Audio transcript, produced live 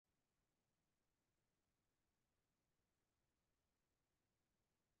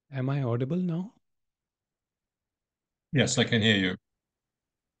Am I audible now? Yes, I can hear you.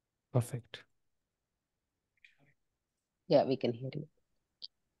 Perfect. Yeah, we can hear you.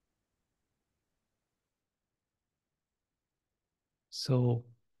 So,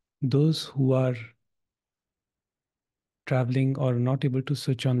 those who are traveling or not able to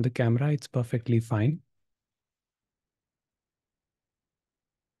switch on the camera, it's perfectly fine.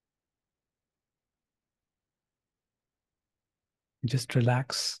 Just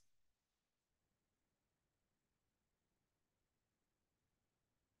relax.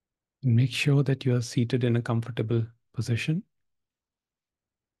 Make sure that you are seated in a comfortable position.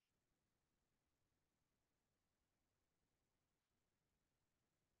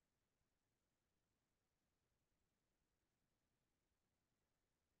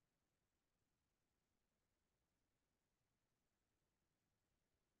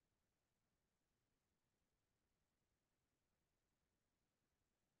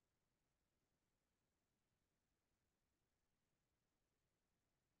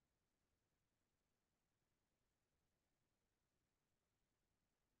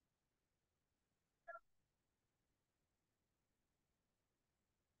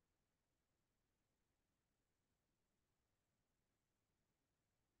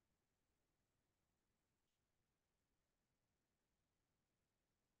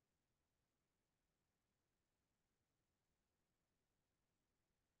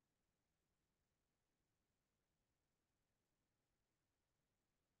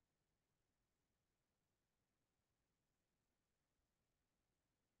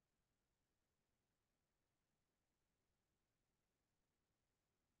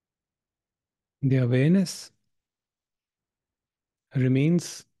 The awareness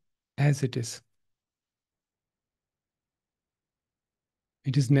remains as it is.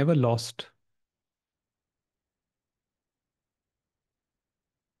 It is never lost.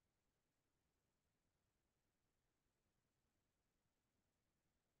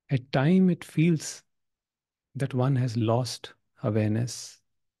 At time, it feels that one has lost awareness.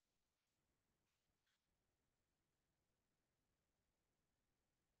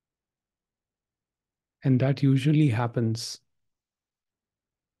 And that usually happens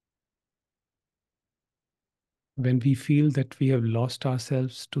when we feel that we have lost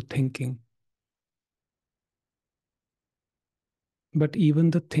ourselves to thinking. But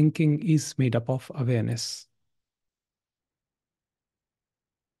even the thinking is made up of awareness.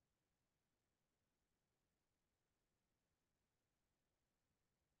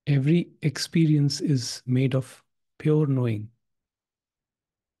 Every experience is made of pure knowing,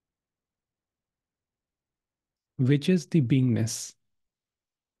 which is the beingness.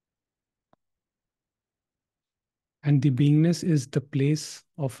 And the beingness is the place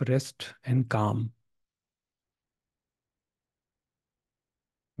of rest and calm.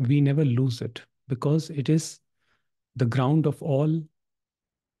 We never lose it because it is the ground of all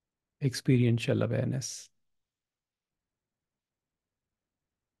experiential awareness.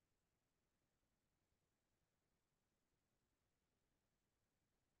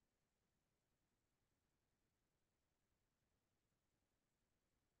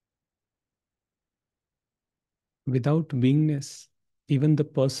 Without beingness, even the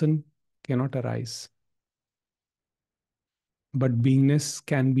person cannot arise. But beingness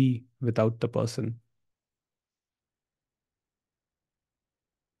can be without the person,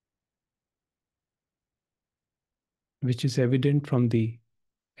 which is evident from the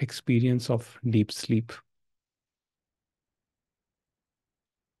experience of deep sleep,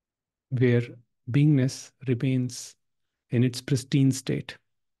 where beingness remains in its pristine state,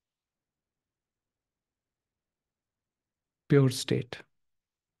 pure state,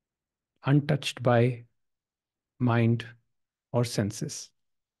 untouched by mind or senses.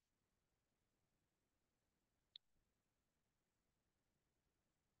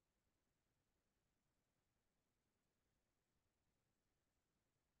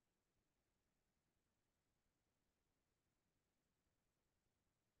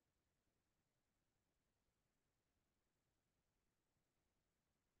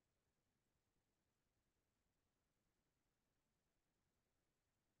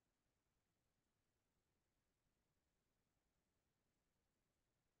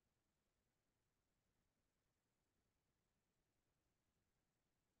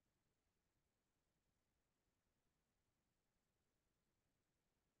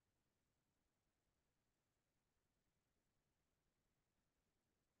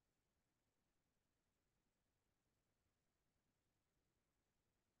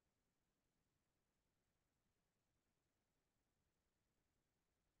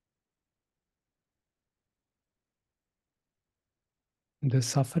 The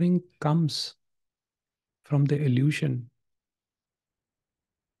suffering comes from the illusion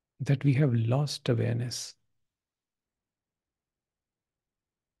that we have lost awareness.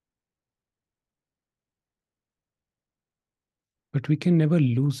 But we can never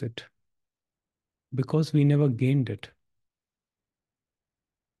lose it because we never gained it.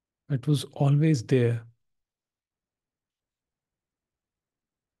 It was always there.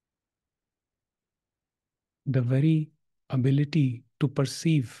 The very ability to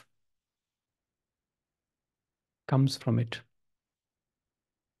perceive comes from it.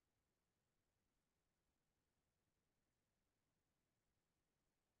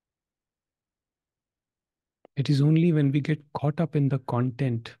 It is only when we get caught up in the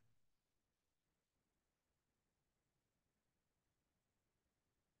content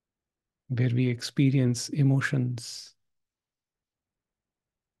where we experience emotions,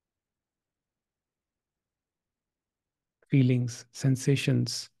 feelings,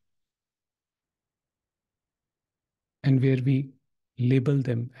 sensations, and where we label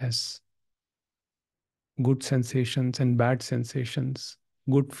them as good sensations and bad sensations,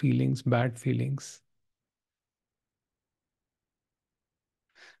 good feelings, bad feelings.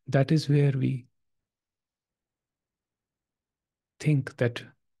 That is where we think that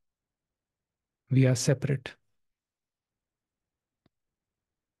we are separate.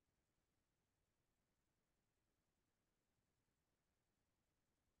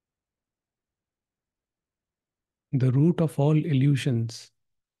 The root of all illusions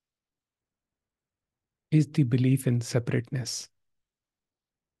is the belief in separateness.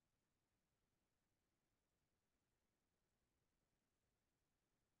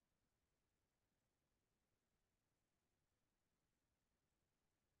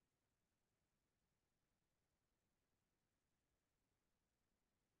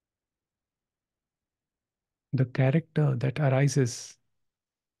 The character that arises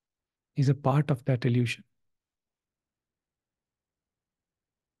is a part of that illusion.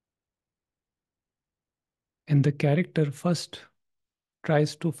 And the character first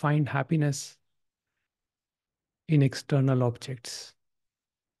tries to find happiness in external objects,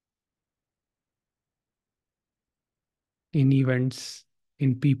 in events,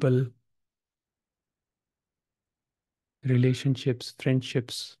 in people, relationships,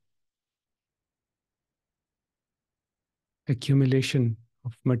 friendships, accumulation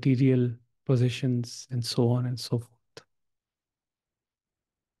of material possessions, and so on and so forth.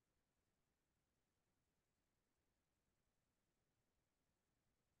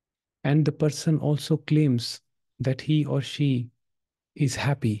 And the person also claims that he or she is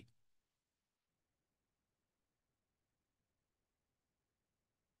happy.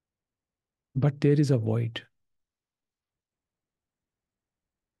 But there is a void.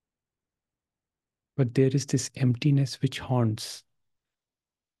 But there is this emptiness which haunts.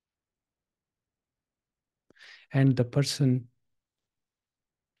 And the person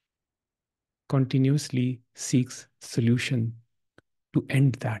continuously seeks solution to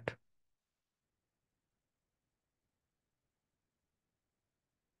end that.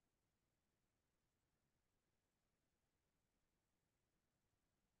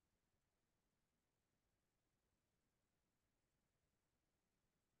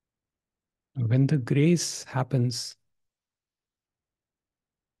 When the grace happens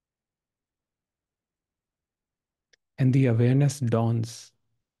and the awareness dawns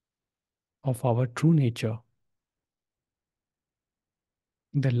of our true nature,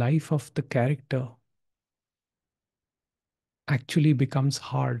 the life of the character actually becomes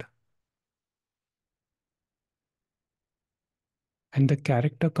hard. And the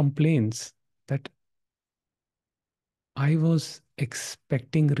character complains that I was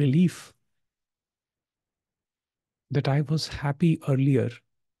expecting relief, that I was happy earlier,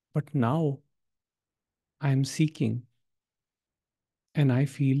 but now I am seeking and I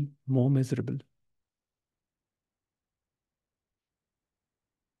feel more miserable.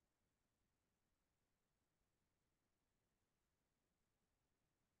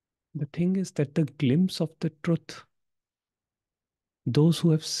 The thing is that the glimpse of the truth, those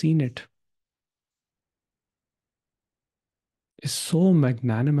who have seen it, is so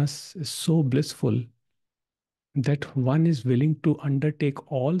magnanimous, is so blissful that one is willing to undertake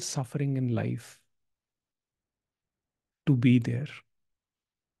all suffering in life to be there,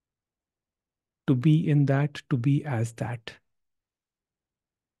 to be in that, to be as that.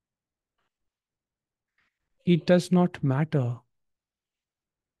 It does not matter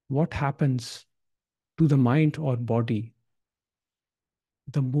what happens to the mind or body.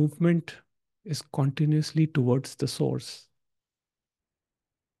 The movement is continuously towards the source.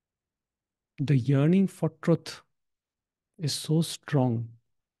 The yearning for truth is so strong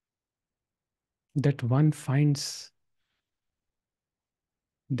that one finds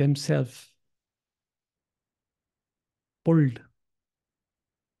themselves pulled.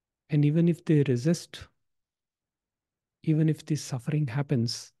 And even if they resist, even if the suffering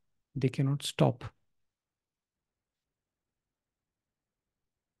happens, they cannot stop.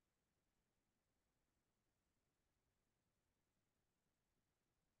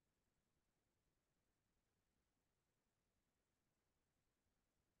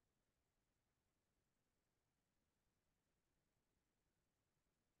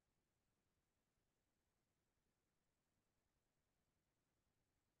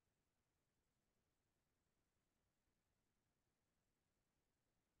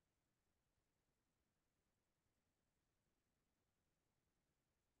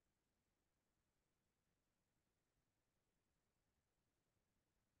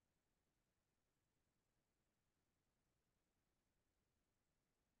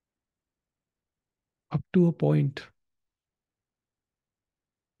 Up to a point,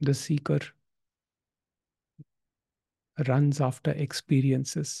 the seeker runs after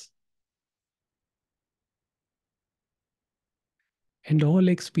experiences, and all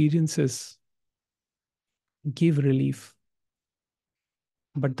experiences give relief,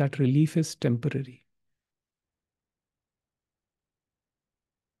 but that relief is temporary.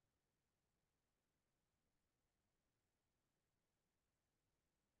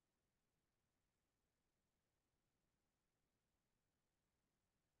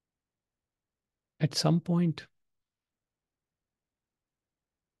 At some point,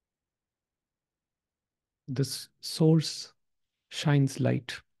 this source shines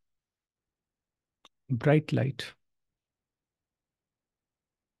light, bright light,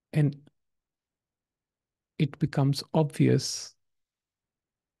 and it becomes obvious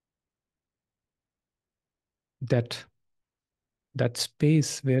that that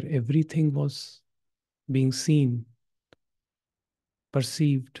space where everything was being seen,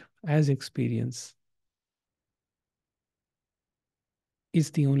 perceived as experience, is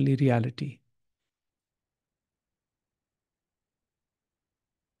the only reality,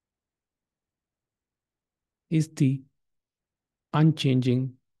 is the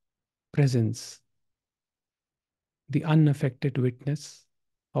unchanging presence, the unaffected witness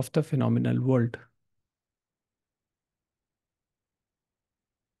of the phenomenal world.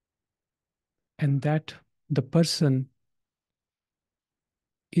 And that the person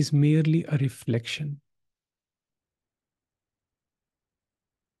is merely a reflection.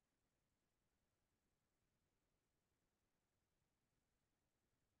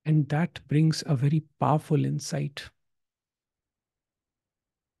 And that brings a very powerful insight,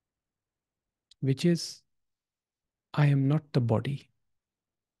 which is I am not the body.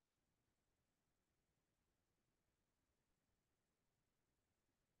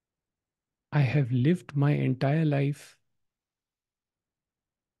 I have lived my entire life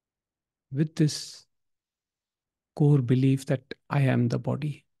with this core belief that I am the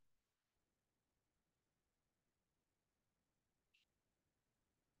body.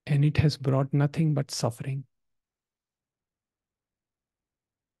 And it has brought nothing but suffering.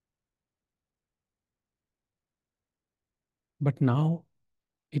 But now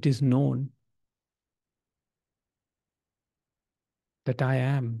it is known that I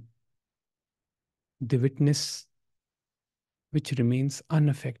am the witness which remains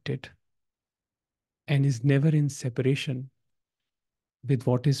unaffected and is never in separation with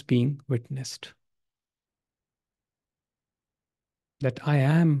what is being witnessed. That I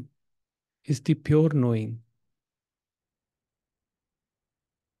am is the pure knowing.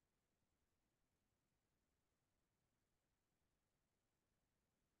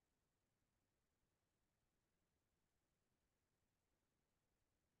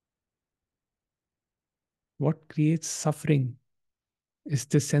 What creates suffering is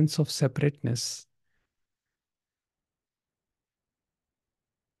the sense of separateness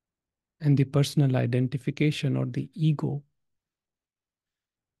and the personal identification or the ego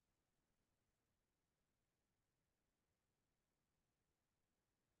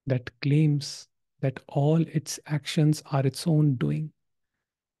that claims that all its actions are its own doing.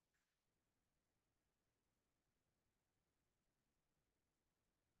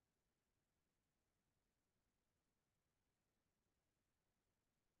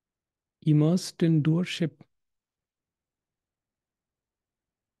 Immersed in doership,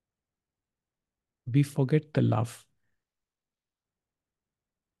 we forget the love.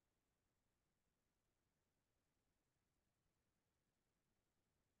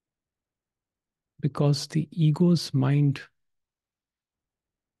 Because the ego's mind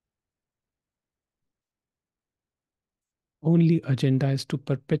only agenda is to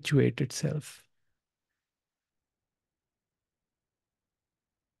perpetuate itself.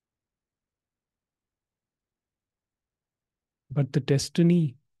 But the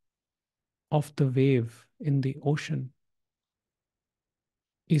destiny of the wave in the ocean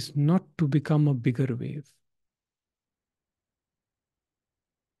is not to become a bigger wave.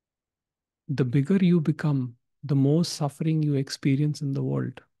 The bigger you become, the more suffering you experience in the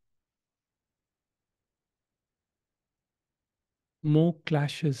world, more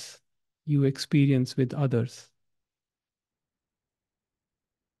clashes you experience with others.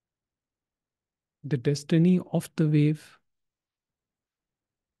 The destiny of the wave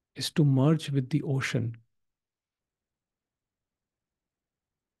is to merge with the ocean.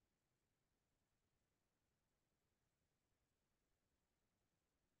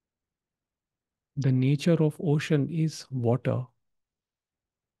 The nature of ocean is water.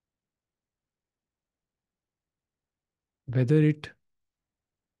 Whether it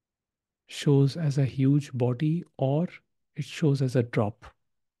shows as a huge body or it shows as a drop.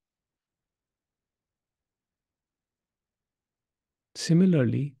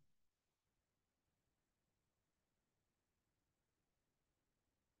 Similarly,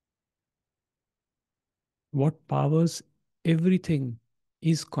 what powers everything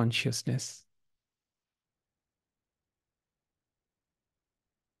is consciousness.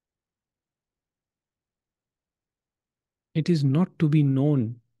 It is not to be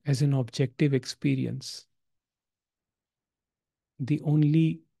known as an objective experience. The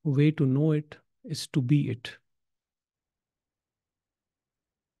only way to know it is to be it.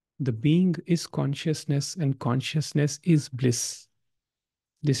 The being is consciousness, and consciousness is bliss.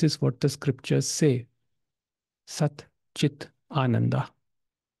 This is what the scriptures say. Sat Chit Ananda.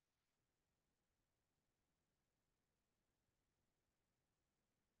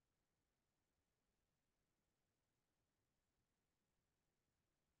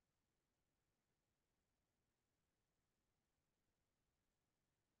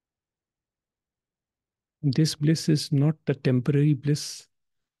 This bliss is not the temporary bliss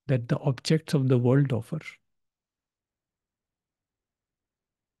that the objects of the world offer.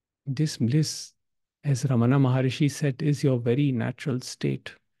 This bliss, as Ramana Maharishi said, is your very natural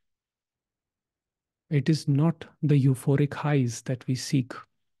state. It is not the euphoric highs that we seek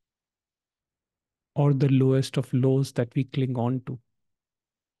or the lowest of lows that we cling on to.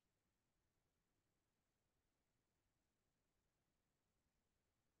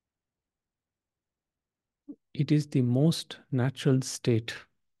 It is the most natural state,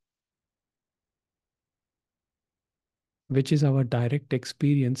 which is our direct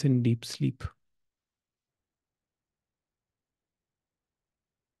experience in deep sleep.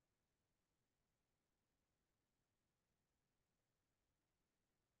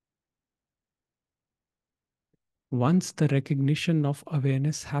 Once the recognition of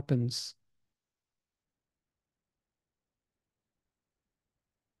awareness happens,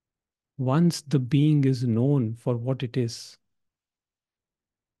 once the being is known for what it is,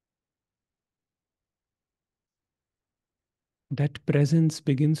 that presence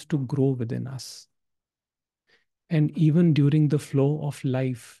begins to grow within us. And even during the flow of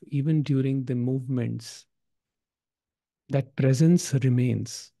life, even during the movements, that presence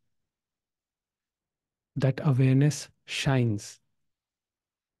remains, that awareness shines.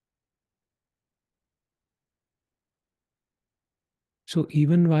 So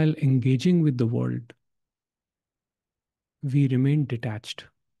even while engaging with the world, we remain detached.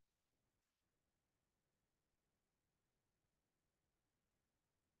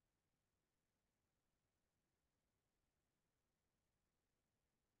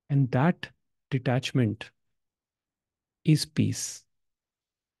 And that detachment is peace.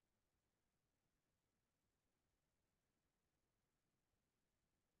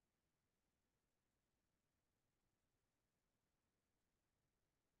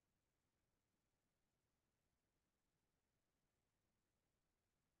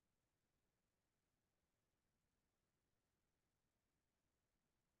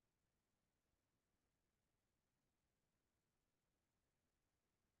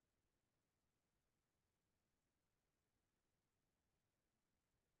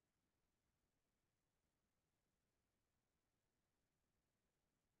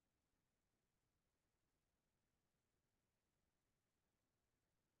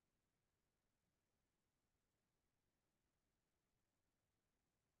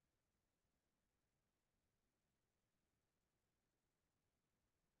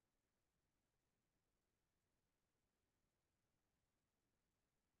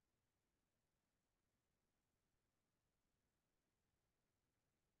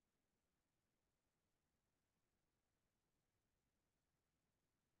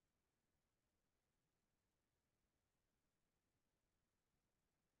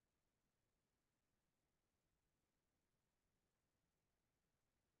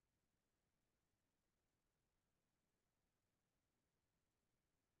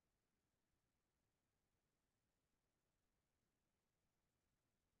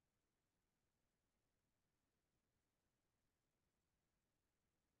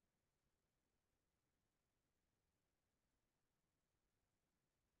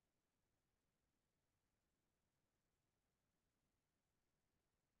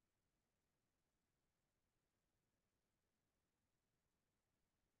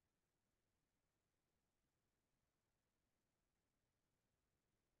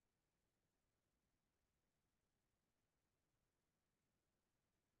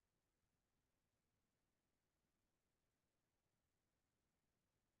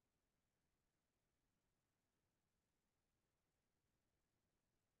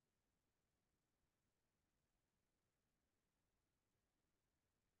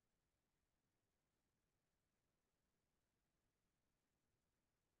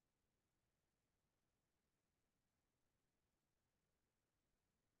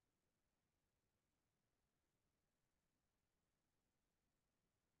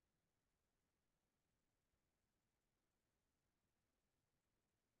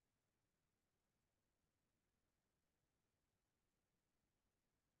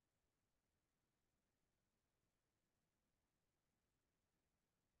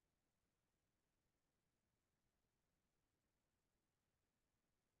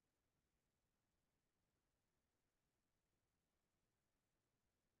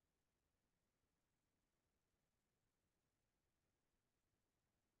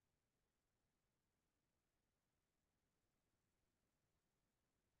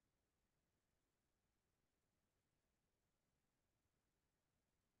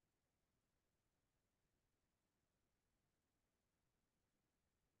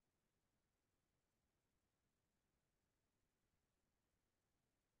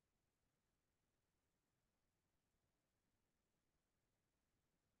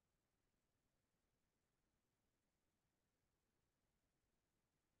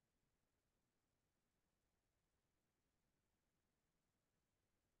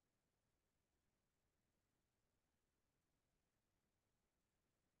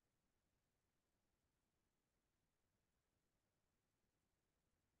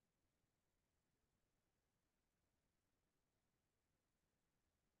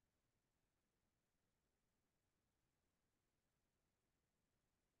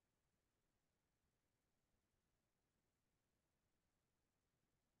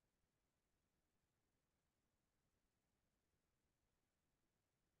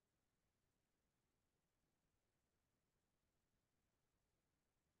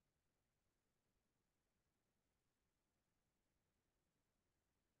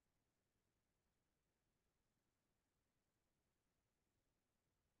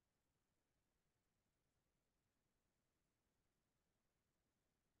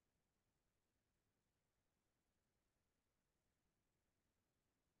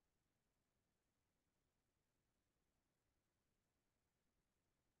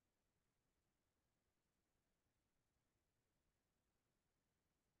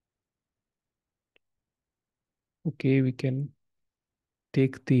 Okay, we can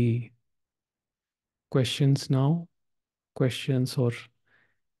take the questions now. Questions, or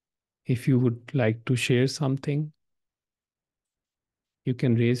if you would like to share something, you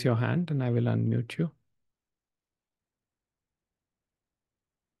can raise your hand and I will unmute you.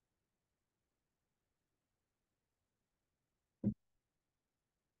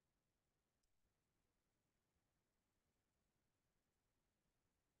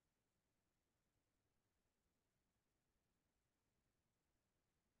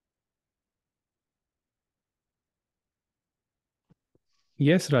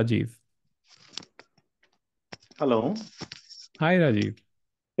 Yes, Rajiv. Hello. Hi, Rajiv.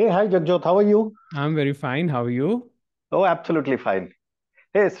 Hey, hi Jagjot. How are you? I'm very fine. How are you? Oh, absolutely fine.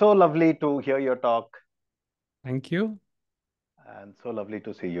 Hey, so lovely to hear your talk Thank you. and so lovely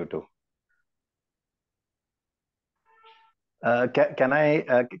to see you too. Can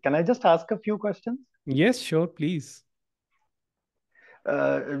I just ask a few questions? Yes, sure, please.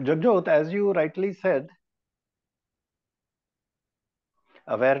 Jagjot, as you rightly said,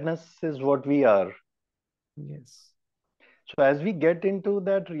 awareness is what we are. Yes. So as we get into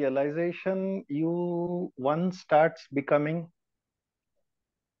that realization, one starts becoming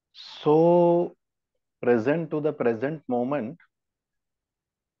so present to the present moment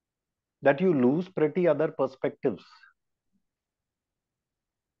that you lose pretty other perspectives.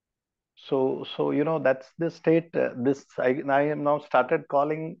 So that's the state. I am now started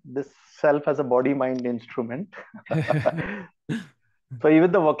calling this self as a body mind instrument. So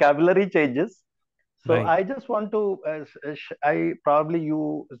even the vocabulary changes. So Right. I just want to, I probably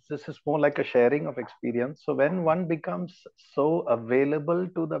you, this is more like a sharing of experience. So when one becomes so available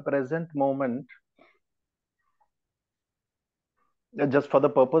to the present moment, just for the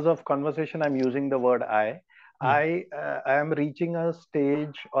purpose of conversation, I'm using the word I. Yeah. I am reaching a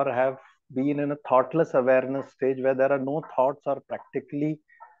stage or have been in a thoughtless awareness stage where there are no thoughts or practically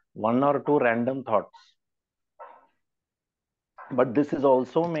one or two random thoughts. But this is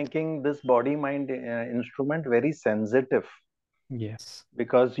also making this body mind instrument very sensitive Yes.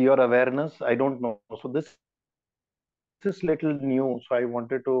 because your awareness, I don't know. So this is little new. So I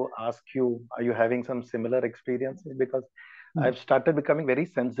wanted to ask you, are you having some similar experiences? Because Mm. I've started becoming very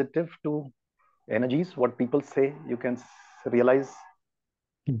sensitive to energies, what people say, you can realize.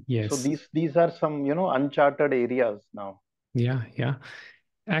 So Yes. these are some uncharted areas now. Yeah. Yeah.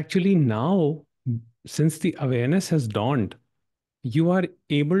 Actually, now, since the awareness has dawned, you are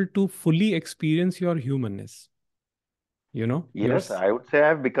able to fully experience your humanness. Your Yes, I would say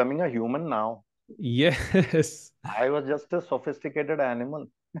I'm becoming a human now. yes. I was just a sophisticated animal.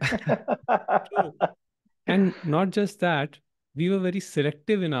 True. And not just that, we were very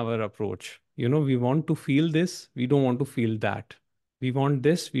selective in our approach. We want to feel this, we don't want to feel that. We want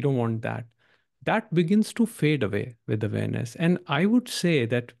this, we don't want that. That begins to fade away with awareness. And I would say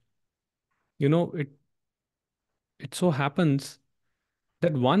that, it so happens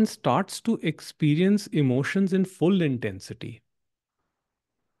that one starts to experience emotions in full intensity.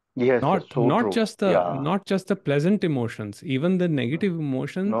 Yes, yes, Not so not true. just the Yeah. not just the pleasant emotions, even the negative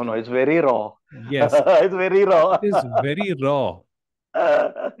emotions. No, no, it's very raw. Yes, It's very raw. it is very raw.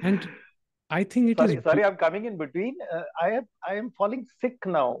 And I think it is Sorry, I'm coming in between. I am falling sick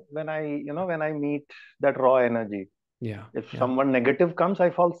now when I meet that raw energy. yeah, If yeah. someone negative comes, I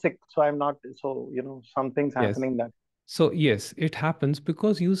fall sick. So I'm not. So something's Yes. happening that. So yes, it happens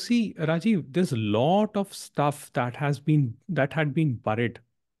because you see, Rajiv, there's a lot of stuff that had been buried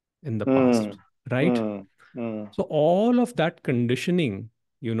in the Hmm. past, right? Hmm. Hmm. So all of that conditioning,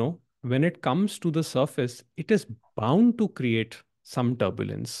 when it comes to the surface, it is bound to create some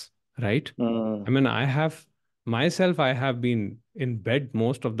turbulence, right? Hmm. I mean, I have been in bed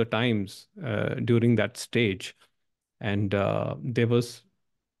most of the times during that stage, and there was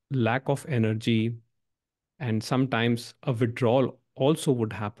lack of energy, and sometimes a withdrawal also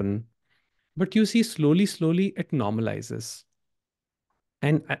would happen. But you see, slowly, slowly, it normalizes.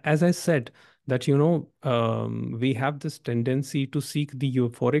 And as I said, that we have this tendency to seek the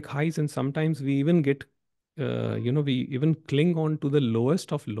euphoric highs, and sometimes we even get, we even cling on to the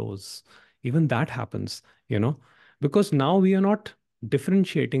lowest of lows. Even that happens, because now we are not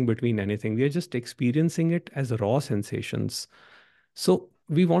differentiating between anything. We are just experiencing it as raw sensations. So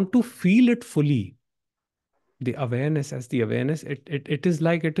we want to feel it fully. The awareness, as the awareness, it is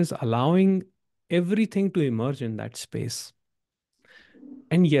like it is allowing everything to emerge in that space.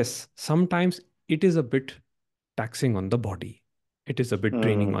 And yes, sometimes it is a bit taxing on the body. It is a bit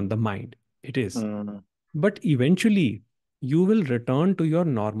draining Hmm. on the mind. It is. Hmm. But eventually, you will return to your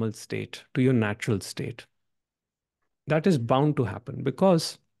normal state, to your natural state. That is bound to happen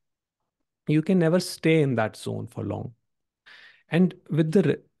because You can never stay in that zone for long. And with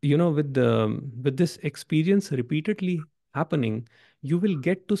with this experience repeatedly happening, you will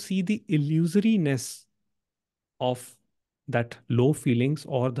get to see the illusoriness of that low feelings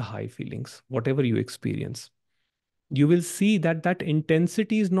or the high feelings, whatever you experience. You will see that that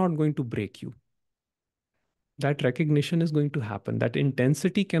intensity is not going to break you. That recognition is going to happen. That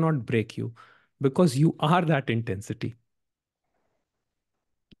intensity cannot break you because you are that intensity.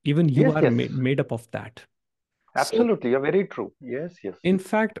 Even you Yes, are yes, made up of that. So, absolutely. You're very true. Yes, yes. in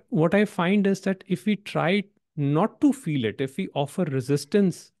fact, what I find is that if we try not to feel it, if we offer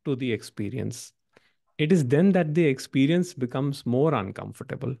resistance to the experience, it is then that the experience becomes more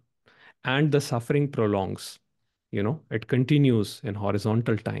uncomfortable and the suffering prolongs. It continues in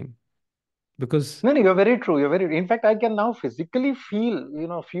horizontal time because, No, no, you're very true. You're very. In fact, I can now physically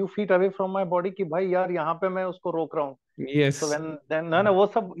feel, few feet away from my body कि भाई यार यहाँ पे मैं उसको रोक रहा हूँ. So yes, when then no no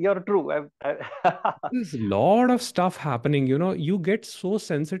वो सब you're true. there's a lot of stuff happening. You get so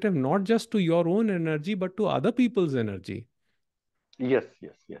sensitive, not just to your own energy, but to other people's energy. Yes,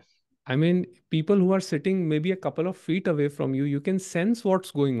 yes, yes. I mean, people who are sitting maybe a couple of feet away from you, you can sense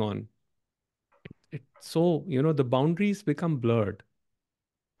what's going on. The boundaries become blurred.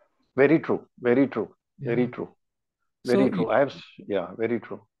 Very true. Very true. Very Yeah. true. So, Very true. Yeah, very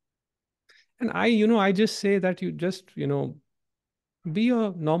true. and I just say that you just, be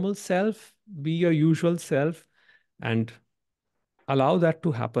your normal self, be your usual self, and allow that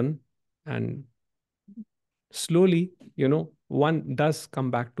to happen. And slowly, one does come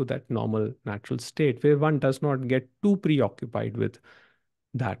back to that normal, natural state where one does not get too preoccupied with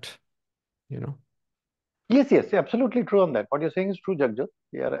that, you know. Yes, yes, absolutely true on that. What you're saying is true, Jagjot.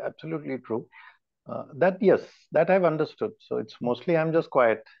 Yeah, absolutely true. That yes, that I've understood. So it's mostly I'm just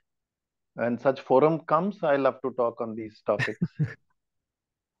quiet. When such forum comes, I love to talk on these topics.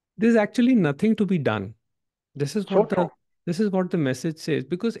 There's actually nothing to be done. This is So what true. the message says,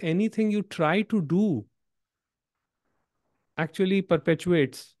 because anything you try to do actually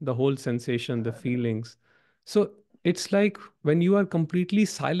perpetuates the whole sensation, the feelings. So it's like when you are completely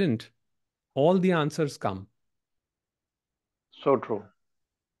silent, all the answers come. So true.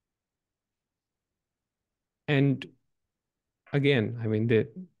 And again, I mean,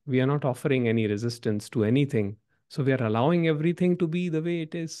 we are not offering any resistance to anything. So we are allowing everything to be the way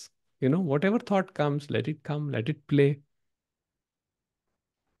it is. Whatever thought comes, let it come, let it play.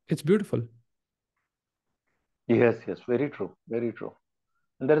 It's beautiful. Yes, yes, very true. Very true.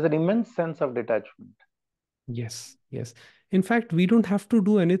 And there is an immense sense of detachment. Yes, yes. In fact, we don't have to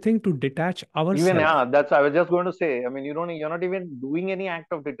do anything to detach Even ourselves. yeah, that's I was just going to say. I mean, you're not even doing any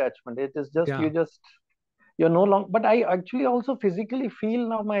act of detachment. It is just Yeah, you're no longer. But I actually also physically feel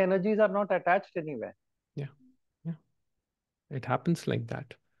now my energies are not attached anywhere. yeah, yeah. It happens like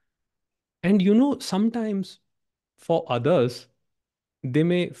that. And sometimes for others, they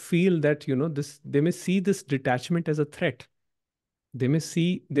may feel that, they may see this detachment as a threat. They may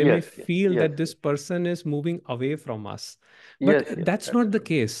Yes, yes, feel yes, that this yes, person is moving away from us. But yes, yes. that's That's not the true.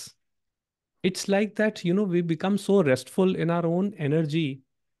 case. It's like that, we become so restful in our own energy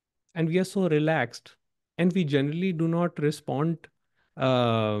and we are so relaxed and we generally do not respond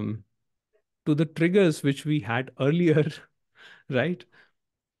um, to the triggers which we had earlier, right?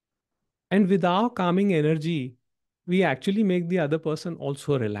 And with our calming energy, we actually make the other person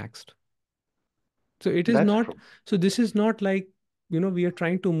also relaxed. So it is That's not, true. so this is not like, we are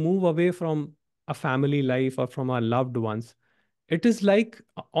trying to move away from a family life or from our loved ones. It is like,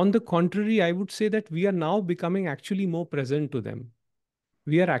 on the contrary, I would say that we are now becoming actually more present to them.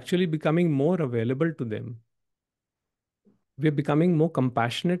 We are actually becoming more available to them. We are becoming more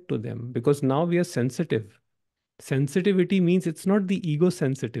compassionate to them because now we are sensitive. Sensitivity means it's not the ego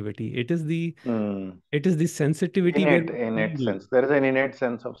sensitivity. Hmm. It is the sensitivity where we Innate feel. sense. There is an innate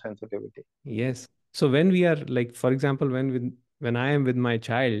sense of sensitivity. Yes. So when we are like, for example, when I am with my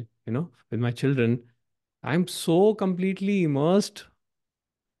child, with my children, I'm so completely immersed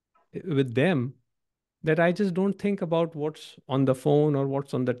with them that I just don't think about what's on the phone or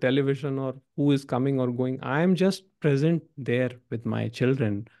what's on the television or who is coming or going. I am just present there with my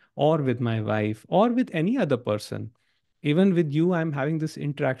children or with my wife or with any other person. Even with you, I'm having this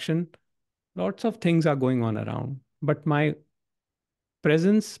interaction. Lots of things are going on around, but my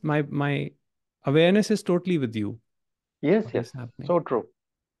presence, my awareness is totally with you. Yes, What yes. is happening? So true.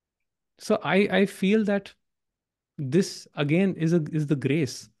 So I feel that this again is the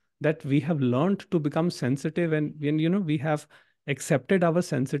grace that we have learned to become sensitive, and when we have accepted our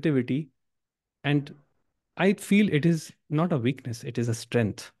sensitivity, and I feel it is not a weakness, it is a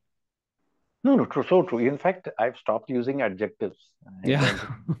strength. No, no, true. So true. In fact, I've stopped using adjectives. I Yeah.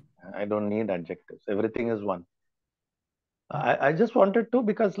 don't. I don't need adjectives. Everything is one. I just wanted to,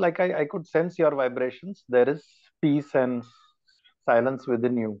 because like I could sense your vibrations. There is peace and silence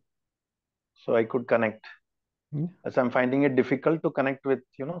within you. So I could connect. Yeah. As I'm finding it difficult to connect with,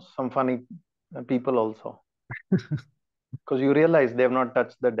 some funny people also. Because you realize they have not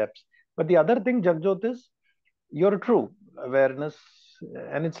touched the depths. But the other thing, Jagjot, is you're true. Awareness,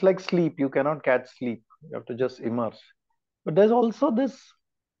 and it's like sleep. You cannot catch sleep. You have to just immerse. But there's also this.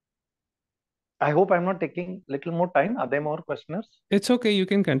 I hope I'm not taking little more time. Are there more questioners? It's okay. You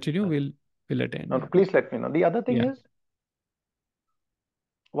can continue. Okay. We'll attend. No, Yeah. please let me know. The other thing Yeah. is,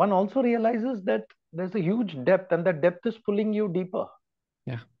 one also realizes that there's a huge depth, and that depth is pulling you deeper.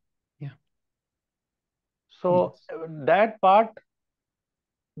 Yeah. Yeah. So Yes. that part,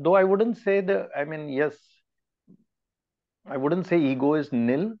 though I wouldn't say I mean, yes, I wouldn't say ego is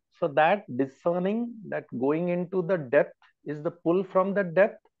nil. So that discerning, that going into the depth is the pull from the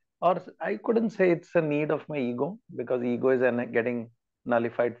depth, or I couldn't say it's a need of my ego, because ego is getting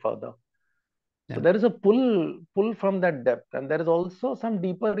nullified further. So Yeah. there is a pull from that depth, and there is also some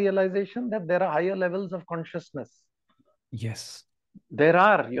deeper realization that there are higher levels of consciousness. Yes. There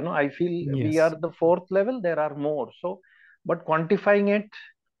are, I feel we are Yes. the fourth level. There are more. So, but quantifying it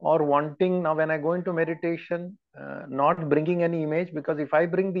or wanting, now when I go into meditation, not bringing any image, because if I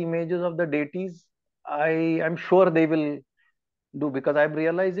bring the images of the deities, I am sure they will do, because I'm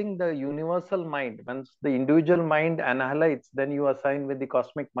realizing the universal mind. Once the individual mind annihilates, then you assign with the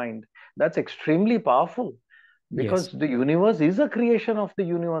cosmic mind. That's extremely powerful, Yes. because the universe is a creation of the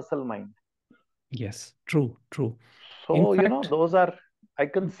universal mind. Yes. True. True. In So, fact, those are, I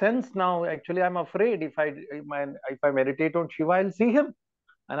can sense now. Actually, I'm afraid if I meditate on Shiva, I'll see him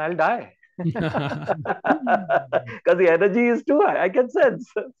and I'll die. Because the energy is too high. I can sense.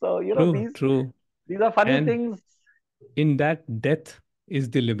 So, true. these True. these are funny And things. in that, death is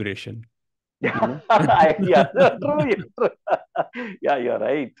the liberation. You know. Yeah, true, yeah, true. Yeah, you're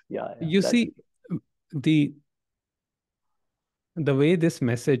right. Yeah, yeah. You That's see, the the way this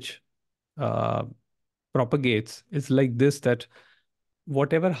message uh, propagates is like this: that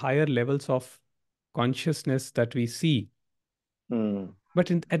whatever higher levels of consciousness that we see, hmm.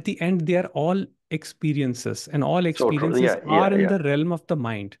 but at the end, they are all experiences, and all So true. experiences Yeah, are yeah, in yeah. the realm of the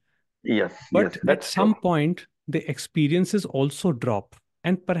mind. Yes, yes, But at that's true. some point, the experiences also drop.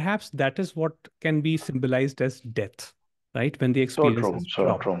 And perhaps that is what can be symbolized as death, right? When the So true, experiences so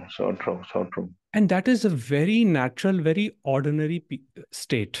drop. true, so true, so true. And that is a very natural, very ordinary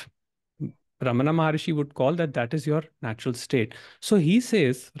state. Ramana Maharishi would call that is your natural state. So he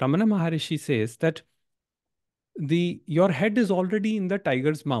says, Ramana Maharishi says that your head is already in the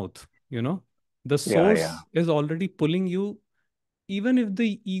tiger's mouth, the Yeah, yeah. source is already pulling you. Even if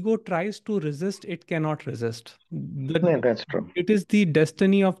the ego tries to resist, it cannot resist. Yeah, that's true. It is the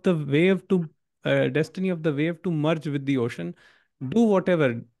destiny of the wave to merge with the ocean. Do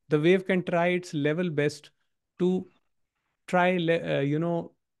whatever the wave can try its level best to try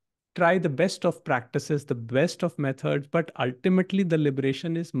the best of practices, the best of methods, but ultimately the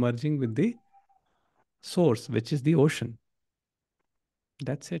liberation is merging with the source, which is the ocean.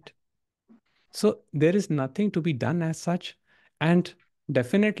 That's it. So there is nothing to be done as such. And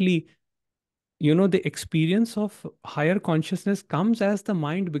definitely, the experience of higher consciousness comes as the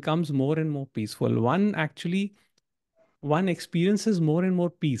mind becomes more and more peaceful. One experiences more and more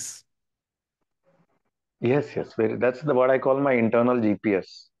peace. Yes, yes. That's what I call my internal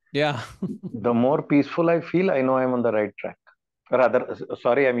GPS. Yeah. The more peaceful I feel, I know I'm on the right track. Rather,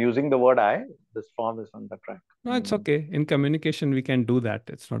 sorry, I'm using the word I. This form is on the track. No, it's Hmm. okay. In communication, we can do that.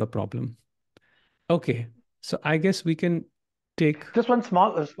 It's not a problem. Okay. So I guess we can take, Just one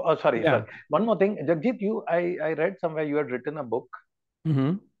small, sorry, yeah. sorry. One more thing. Jagjit, I read somewhere you had written a book.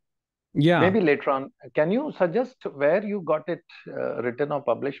 Hmm. Yeah. Maybe later on. Can you suggest where you got it written or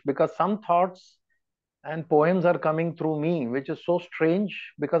published? Because some thoughts and poems are coming through me, which is so strange,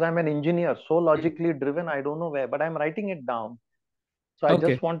 because I'm an engineer, so Mm. logically driven. I don't know where, but I'm writing it down. So I Okay.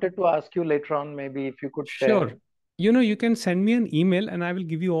 just wanted to ask you later on, maybe if you could share. Sure. You can send me an email and I will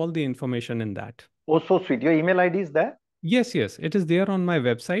give you all the information in that. Oh, so sweet. Your email ID is there? Yes, yes. It is there on my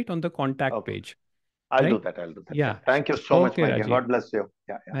website on the contact Okay. page, I'll do right? that. I'll do that. Yeah. Yeah. Thank you so much, Okay, my dear. Rajiv. God bless you.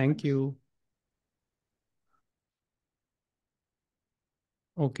 Yeah. Yeah. Thank Thanks. you.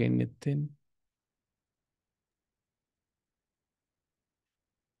 Okay, Nitin.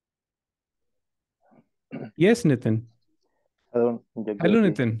 Yes, Nitin. Hello, Hello,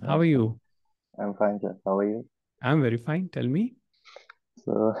 Jagjoti. Nitin. How are you? I'm fine, sir. How are you? I'm very fine. Tell me.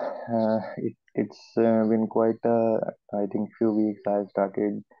 So, it's been quite, I think, few weeks I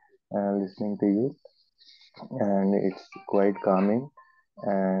started listening to you, and it's quite calming.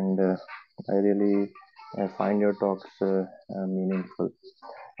 and I really find your talks meaningful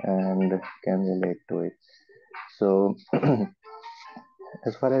and can relate to it. So,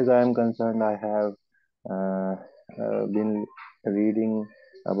 as far as I am concerned, I have uh, been reading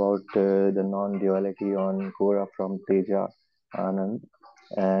about the non-duality on Gora from Teja Anand,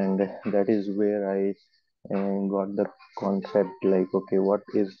 and that is where I got the concept like, okay, what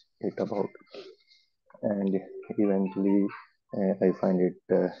is it about? And eventually, I find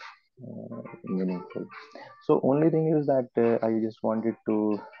it meaningful. So, only thing is that I just wanted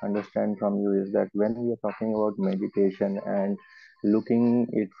to understand from you is that when we are talking about meditation and looking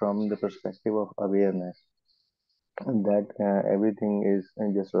it from the perspective of awareness, that everything is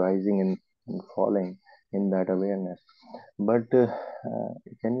just rising and falling in that awareness. But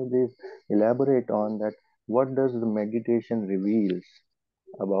can you please elaborate on that? What does the meditation reveals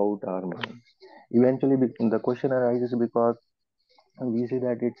about our mind? Eventually, the question arises because we see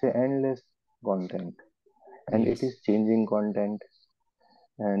that it's an endless content and it Yes. is changing content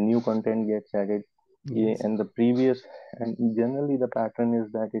and new content gets added. Yes. And the previous, and generally the pattern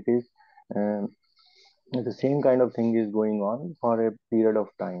is that it is uh, the same kind of thing is going on for a period of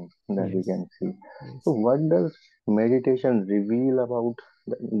time that we Yes. can see. So Yes. what does meditation reveal about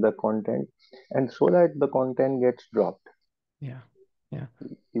the content, and so that the content gets dropped Yeah. Yeah.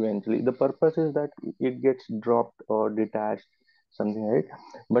 eventually? The purpose is that it gets dropped or detached, something, right?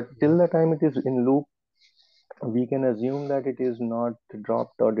 But Yeah. till the time it is in loop, we can assume that it is not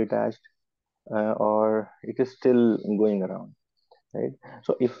dropped or detached, or it is still going around, right?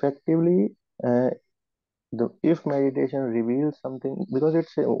 So effectively, if meditation reveals something, because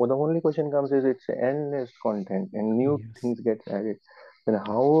the only question comes is it's endless content and new Yes. things get added, then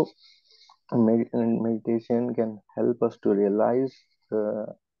how meditation can help us to realize the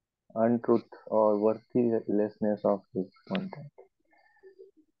untruth or worthlessness of this content?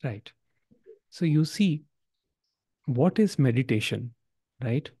 Right. So you see, what is meditation,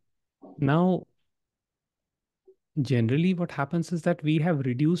 right? Now, generally, what happens is that we have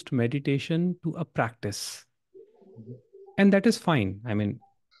reduced meditation to a practice, and that is fine. I mean,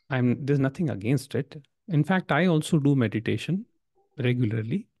 there's nothing against it. In fact, I also do meditation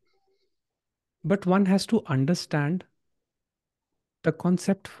regularly, but one has to understand the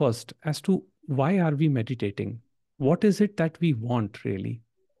concept first as to why are we meditating? What is it that we want really?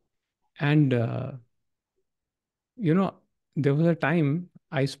 And you know, there was a time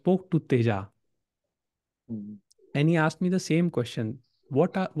I spoke to Teja, Mm, and he asked me the same question.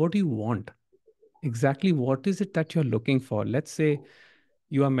 What do you want? Exactly what is it that you're looking for? Let's say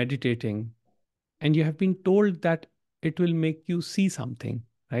you are meditating and you have been told that it will make you see something,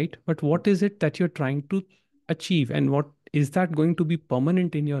 right? But what is it that you're trying to achieve? And what is that going to be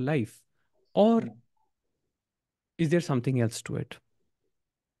permanent in your life? Or mm, is there something else to it?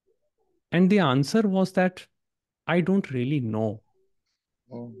 And the answer was that I don't really know.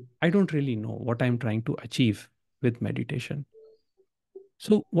 mm, I don't really know what I'm trying to achieve with meditation.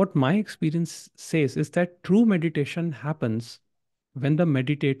 So, what my experience says is that true meditation happens when the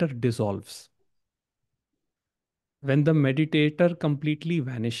meditator dissolves, when the meditator completely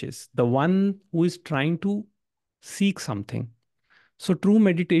vanishes, the one who is trying to seek something. So, true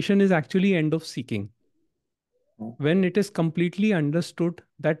meditation is actually end of seeking. mm, When it is completely understood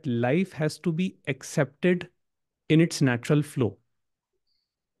that life has to be accepted in its natural flow,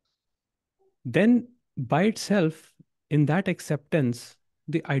 then by itself, in that acceptance,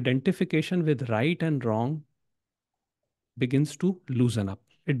 the identification with right and wrong begins to loosen up.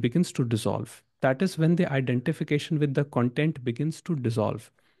 It begins to dissolve. That is when the identification with the content begins to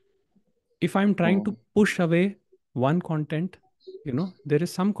dissolve. If I'm trying to mm, push away one content, there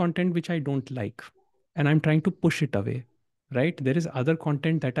is some content which I don't like, and I'm trying to push it away, right? There is other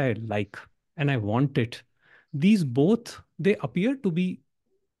content that I like and I want it. These both, they appear to be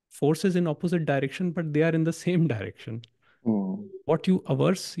forces in opposite direction, but they are in the same direction. mm, What you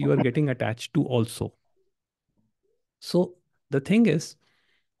averse, you are getting attached to also. So the thing is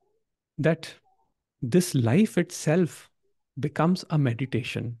that this life itself becomes a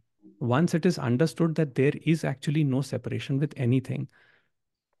meditation once it is understood that there is actually no separation with anything.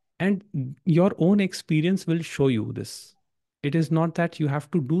 And your own experience will show you this. It is not that you have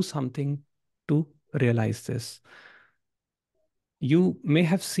to do something to realize this. You may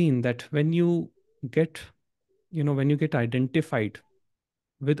have seen that get, when you get identified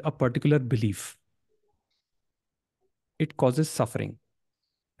with a particular belief, it causes suffering,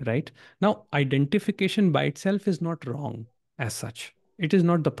 right? Now, identification by itself is not wrong as such. It is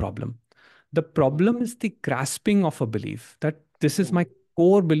not the problem. The problem is the grasping of a belief that this is my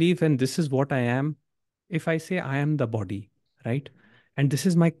core belief and this is what I am. If I say I am the body, right? and this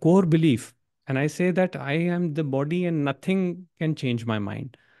is my core belief, and I say that I am the body and nothing can change my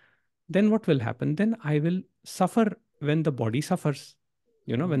mind, then what will happen? Then I will suffer when the body suffers.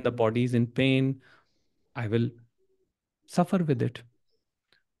 When the body is in pain, I will suffer with it.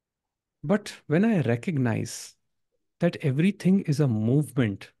 But when I recognize that everything is a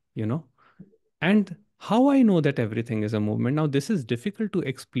movement, and how I know that everything is a movement, now this is difficult to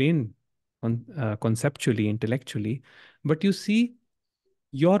explain conceptually, intellectually, but you see,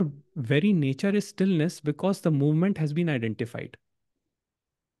 your very nature is stillness because the movement has been identified.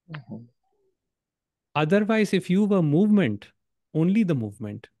 Mhm. Otherwise, if you were movement, only the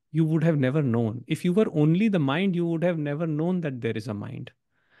movement, you would have never known. If you were only the mind, you would have never known that there is a mind.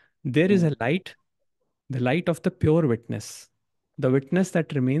 There is Mm. a light, the light of the pure witness, the witness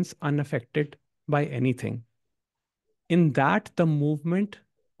that remains unaffected by anything. In that, the movement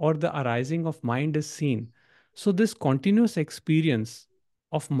or the arising of mind is seen. So, this continuous experience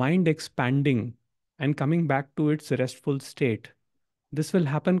of mind expanding and coming back to its restful state, this will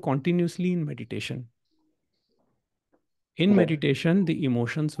happen continuously in meditation. In Right. meditation, the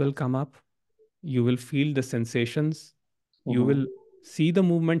emotions will come up. You will feel the sensations. You Mhm. will see the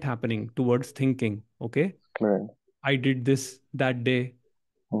movement happening towards thinking, okay, Right. I did this that day.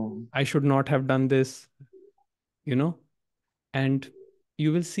 Mhm. I should not have done this, you know, and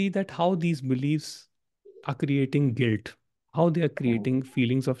you will see that how these beliefs are creating guilt, how they are Mhm. creating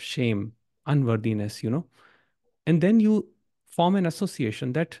feelings of shame, unworthiness. And then you form an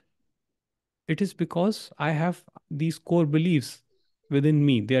association that it is because I have these core beliefs within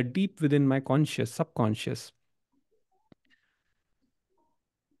me. They are deep within my conscious, subconscious.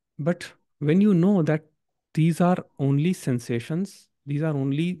 But when you know that these are only sensations, these are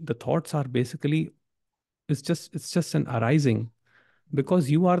only the thoughts are basically it's just an arising because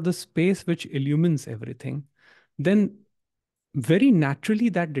you are the space which illumines everything, then very naturally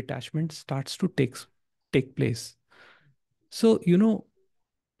that detachment starts to take place. So,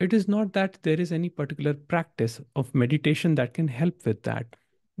 it is not that there is any particular practice of meditation that can help with that.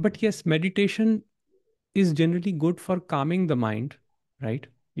 But yes, meditation is generally good for calming the mind, right?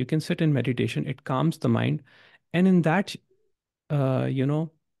 You can sit in meditation, it calms the mind. And in that, uh, you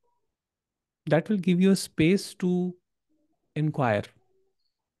know, that will give you a space to inquire.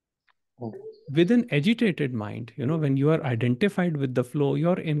 Okay. With an agitated mind, when you are identified with the flow,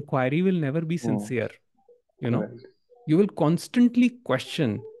 your inquiry will never be Mm. sincere. You know, Right. you will constantly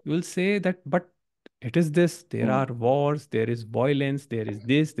question. You will say that, but it is this, there Mm. are wars, there is violence, there is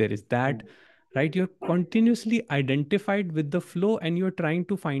this, there is that, Mm. right? You're continuously identified with the flow and you're trying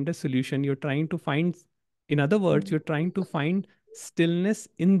to find a solution. You're trying to find, in other words, Mm. you're trying to find stillness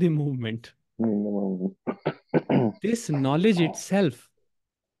in the movement. In the moment. This knowledge itself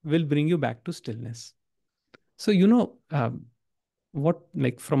will bring you back to stillness. So, what,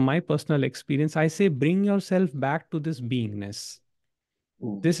 like from my personal experience, I say bring yourself back to this beingness.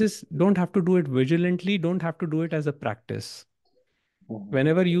 Mm. This is, don't have to do it vigilantly, don't have to do it as a practice. Mhm.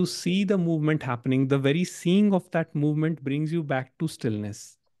 Whenever you see the movement happening, the very seeing of that movement brings you back to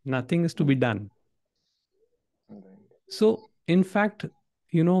stillness. Nothing is to be Mm. done. Right. So, in fact,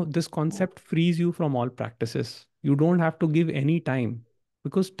 this concept frees you from all practices. You don't have to give any time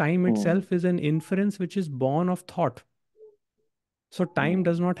because time Mm. itself is an inference which is born of thought. So, time Mm.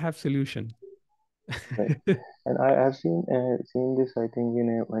 does not have solution. Right. And I have seen this. I think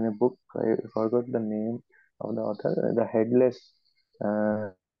in a book. I forgot the name of the author. The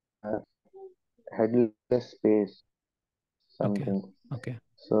uh, headless space something. Okay. Okay.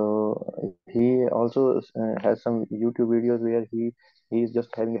 So he also has some YouTube videos where he is just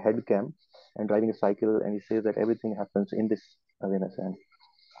having a head cam and driving a cycle, and he says that everything happens in this awareness. And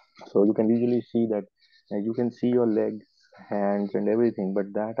so you can visually see that you can see your legs, hands, and everything,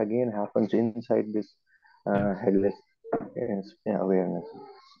 but that again happens inside this Yeah. headless awareness.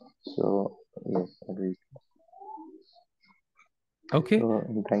 So yes, agreed. Okay.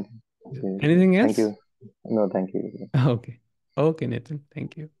 So thank you. Anything Thank else? you. No, thank you. Okay. Okay, Nathan.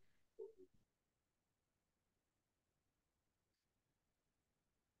 Thank you.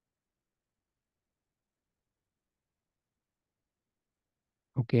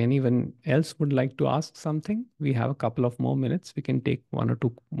 Okay. Anyone else would like to ask something? We have a couple of more minutes. We can take one or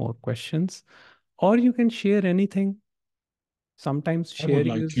two more questions, or you can share anything. Sometimes I would sharing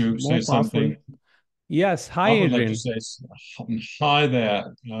like is to more say powerful. something. Yes. Hi, I would like to Adrian. say hi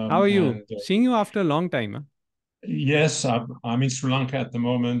there. How are you? And Seeing you after a long time. Huh? yes, I'm in Sri Lanka at the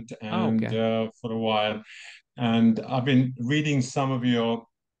moment Ah, and okay. for a while. And I've been reading some of your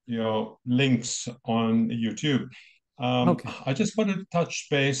links on YouTube. Okay. I just wanted to touch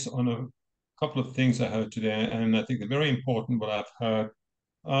base on a couple of things I heard today, and I think they're very important. What I've heard,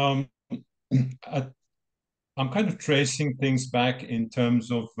 um, I, I'm kind of tracing things back in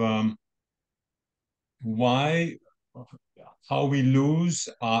terms of why, how we lose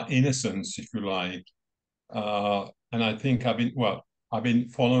our innocence, if you like. And I think I've been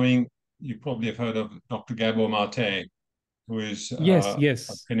following. You probably have heard of Dr. Gabor Mate, who is Yes, a yes,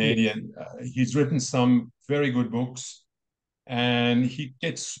 yes. Canadian. He's written some very good books, and he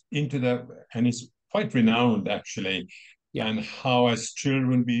gets into and he's quite renowned actually, Yeah, and how as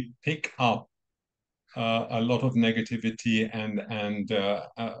children we pick up a lot of negativity and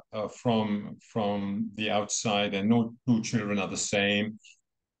from the outside, and no two children are the same.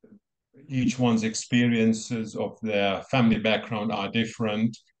 Each one's experiences of their family background are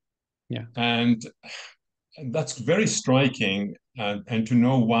different, yeah, and that's very striking. And to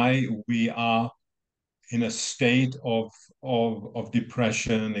know why we are in a state of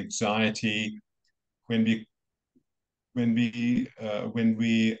depression, anxiety when we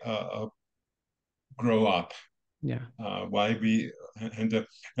grow up. yeah, Why we and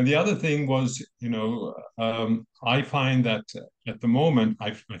the other thing was, I find that at the moment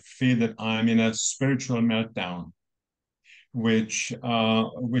I feel that I'm in a spiritual meltdown, which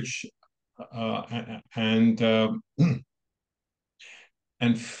and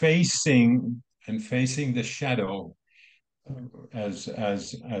and facing the shadow, as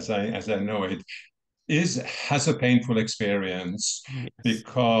I know it, is has a painful experience yes,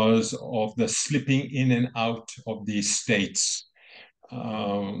 because of the slipping in and out of these states.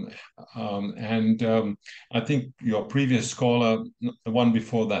 Um, and I think your previous caller, the one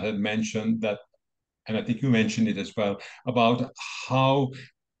before that, had mentioned that, and I think you mentioned it as well, about how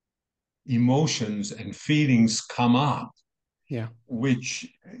emotions and feelings come up, yeah, which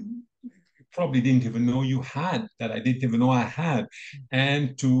probably didn't even know you had, that I didn't even know I had,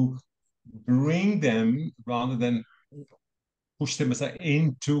 and to bring them rather than push them aside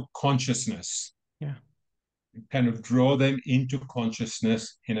into consciousness, yeah, kind of draw them into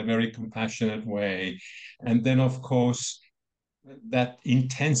consciousness in a very compassionate way. And then, of course, that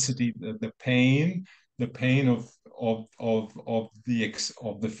intensity, the pain of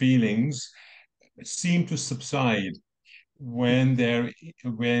the feelings seem to subside when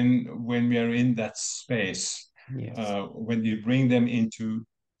we are in that space, yes, when you bring them into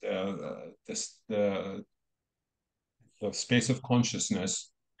the, the, the space of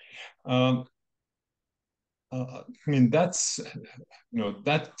consciousness. Um, I mean, that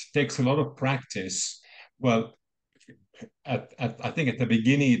takes a lot of practice. Well, I think at the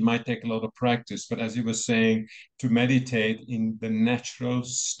beginning it might take a lot of practice, but as you were saying, to meditate in the natural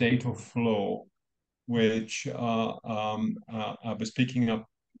state of flow, which I was picking up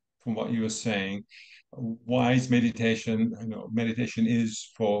from what you were saying. Wise meditation, meditation is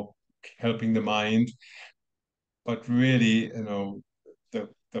for helping the mind, but really,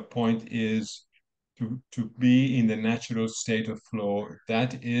 the point is to be in the natural state of flow.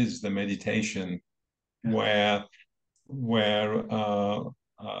 That is the meditation where where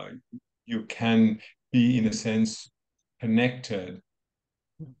you can be, in a sense, connected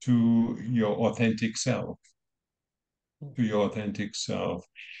to your authentic self, to your authentic self.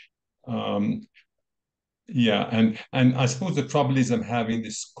 Um, yeah, and I suppose the trouble is I'm having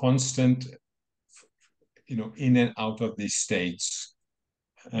this constant, in and out of these states,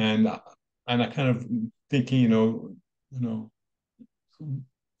 and I kind of thinking, you know,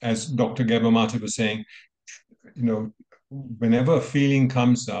 as Dr. Gabor Mate was saying, whenever a feeling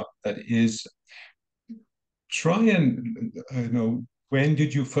comes up that is, try and when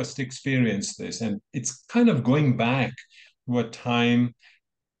did you first experience this? And it's kind of going back to a time.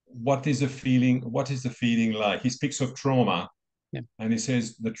 What is a feeling? What is the feeling like? He speaks of trauma, yeah, and he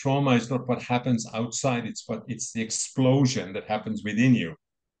says the trauma is not what happens outside; it's the explosion that happens within you,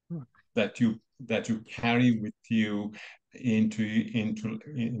 that you carry with you into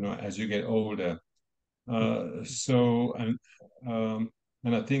as you get older. So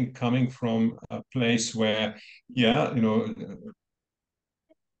and I think coming from a place where, yeah,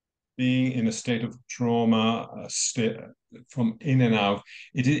 being in a state of trauma, from in and out,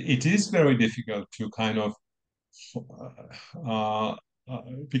 it is very difficult to kind of uh, uh,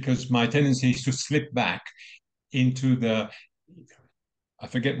 because my tendency is to slip back into I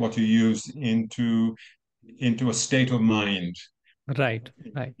forget what you used, into a state of mind, right,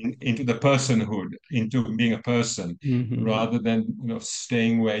 right. into the personhood, into being a person, Mm-hmm. rather than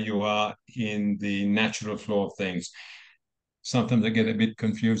staying where you are in the natural flow of things. Sometimes I get a bit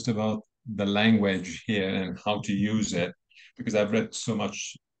confused about the language here and how to use it, because I've read so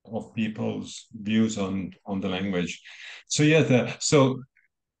much of people's views on the language. So yeah, so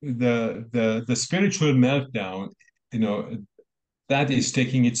the spiritual meltdown, you know, that is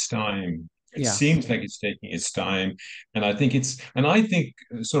taking its time. It Yeah. seems like it's taking its time, and I think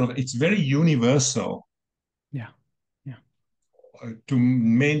sort of it's very universal Yeah. Yeah. to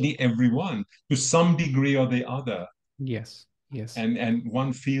mainly everyone to some degree or the other. Yes. Yes. And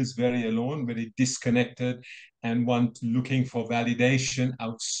one feels very alone, very disconnected, and one looking for validation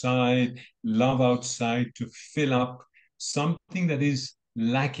outside, love outside to fill up something that is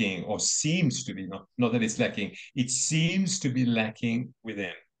lacking or seems to be not that it's lacking, it seems to be lacking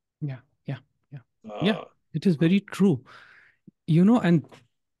within. Yeah. Yeah. Yeah. Yeah. Uh, It is very true. And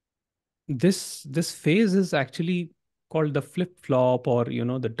this phase is actually called the flip flop, or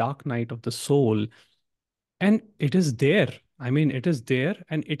the dark night of the soul. And it is there. I mean, it is there,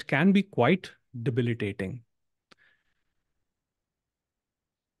 and it can be quite debilitating.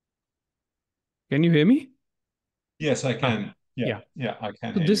 Can you hear me? yes, I Ah, can. Yeah, yeah. yeah, I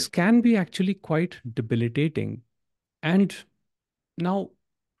can So hear you. this can be actually quite debilitating. And now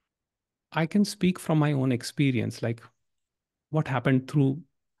I can speak from my own experience, like what happened through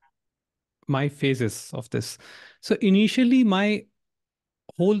my phases of this. So initially, my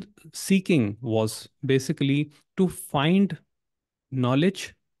whole seeking was basically to find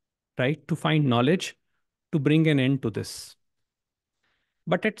knowledge, right? To find knowledge to bring an end to this.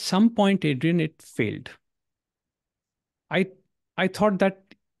 But at some point, Adrian, it failed. I I thought that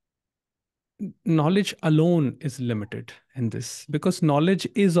knowledge alone is limited in this, because knowledge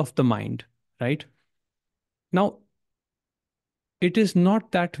is of the mind, right? Now, it is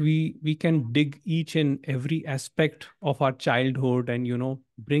not that we can dig each and every aspect of our childhood and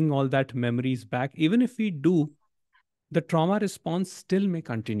bring all that memories back. Even if we do, the trauma response still may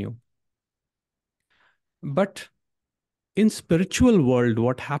continue. But in spiritual world,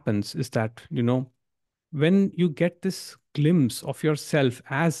 what happens is that when you get this glimpse of yourself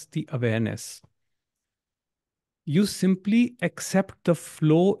as the awareness, you simply accept the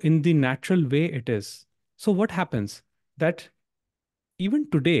flow in the natural way it is. So what happens that even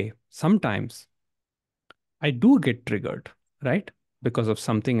today, sometimes I do get triggered, right? Because of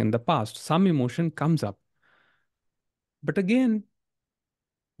something in the past, some emotion comes up. But again,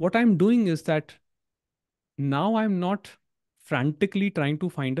 what I'm doing is that now I'm not frantically trying to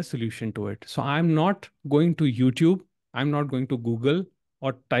find a solution to it. So I'm not going to YouTube, I'm not going to Google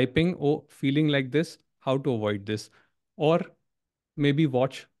or typing, oh, feeling like this, how to avoid this, or maybe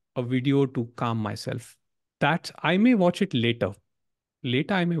watch a video to calm myself. That I may watch it later.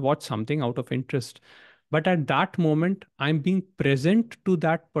 Later, I may watch something out of interest. But at that moment, I'm being present to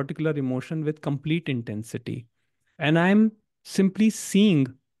that particular emotion with complete intensity. And I'm simply seeing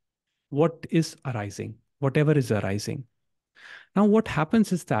what is arising, whatever is arising. Now, what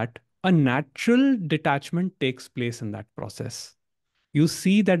happens is that a natural detachment takes place in that process. You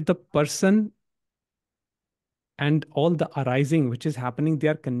see that the person and all the arising which is happening, they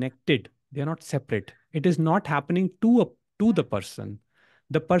are connected. They are not separate. It is not happening to the person.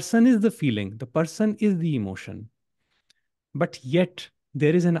 The person is the feeling. The person is the emotion. But yet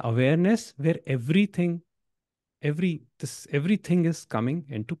there is an awareness where everything is coming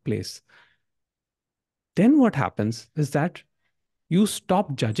into place. Then what happens is that you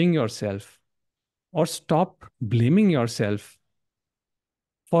stop judging yourself or stop blaming yourself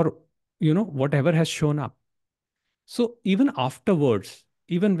for whatever has shown up. So even afterwards,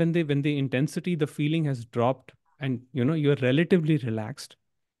 even when the intensity, the feeling has dropped, and you're relatively relaxed,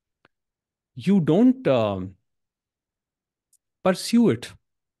 you don't pursue it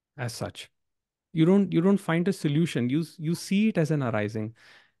as such. You don't find a solution. You see it as an arising,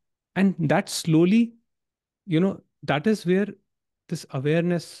 and that slowly, that is where this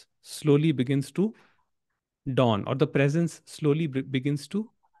awareness slowly begins to dawn, or the presence slowly begins to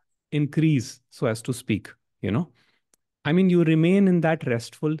increase, so as to speak. You know, I mean, you remain in that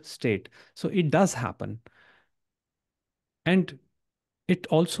restful state. So it does happen. And it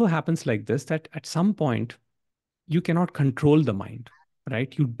also happens like this, that at some point, you cannot control the mind,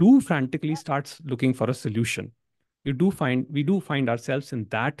 right? You do frantically start looking for a solution. We do find ourselves in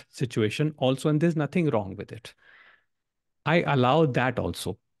that situation also, and there's nothing wrong with it. I allow that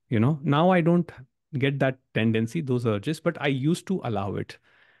also. Now I don't get that tendency, those urges, but I used to allow it.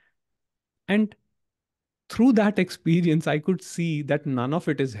 And through that experience, I could see that none of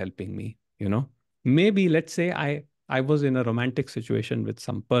it is helping me. Maybe, let's say, I was in a romantic situation with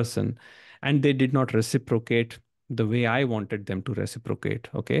some person, and they did not reciprocate the way I wanted them to reciprocate.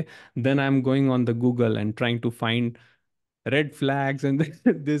 Okay. Then I'm going on the Google and trying to find red flags and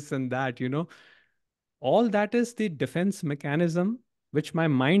this and that. All that is the defense mechanism which my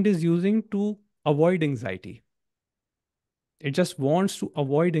mind is using to avoid anxiety. It just wants to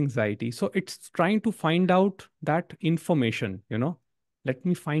avoid anxiety. So it's trying to find out that information, let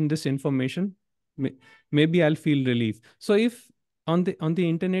me find this information. Maybe I'll feel relief. So if on the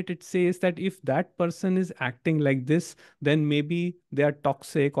internet it says that if that person is acting like this, then maybe they are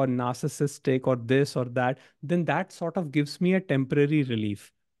toxic or narcissistic or this or that, then that sort of gives me a temporary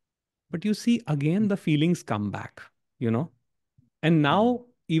relief. But you see, again, the feelings come back, you know and now,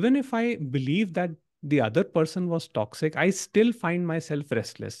 even if I believe that the other person was toxic, I still find myself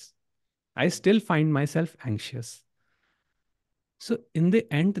restless. I still find myself anxious. So, in the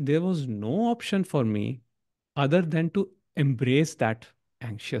end, there was no option for me other than to embrace that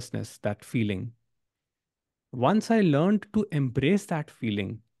anxiousness, that feeling. Once I learned to embrace that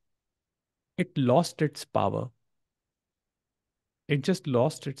feeling, it lost its power. It just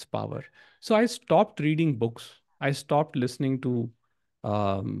lost its power. So, I stopped reading books. I stopped listening to,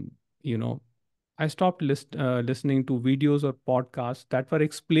 um, you know, I stopped listening to videos or podcasts that were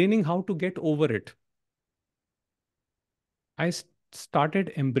explaining how to get over it.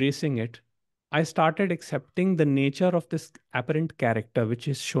 Started embracing it. I started accepting the nature of this apparent character which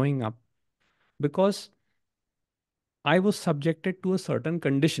is showing up because I was subjected to a certain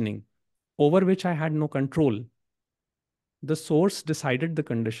conditioning over which I had no control. The source decided the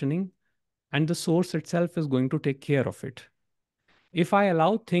conditioning, and the source itself is going to take care of it. If I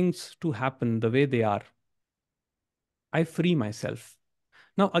allow things to happen the way they are, I free myself.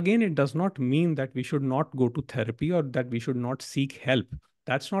 Now, again, it does not mean that we should not go to therapy or that we should not seek help.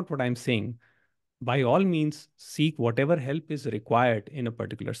 That's not what I'm saying. By all means, seek whatever help is required in a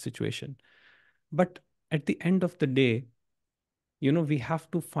particular situation. But at the end of the day, we have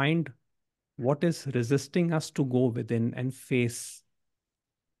to find what is resisting us to go within and face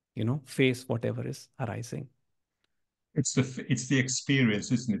whatever is arising. It's the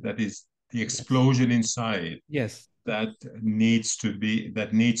experience, isn't it? That is the Yes. explosion inside Yes. that needs to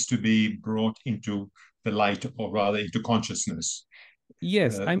be brought into the light, or rather into consciousness.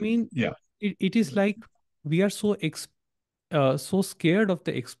 Yes. I mean, Yeah. it is like we are so scared of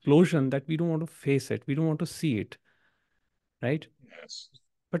the explosion that we don't want to face it. We don't want to see it, right? Yes.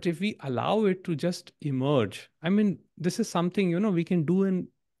 But if we allow it to just emerge, I mean, this is something, we can do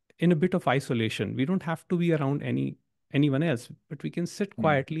in a bit of isolation. We don't have to be around anyone else, but we can sit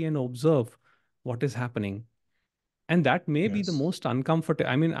quietly and observe what is happening. And that may be the Yes. most uncomfortable.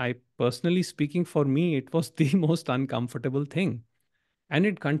 I mean, I personally speaking, for me, it was the most uncomfortable thing. And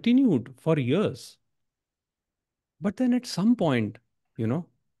it continued for years. But then at some point, you know,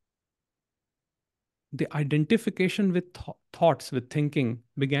 the identification with thoughts, with thinking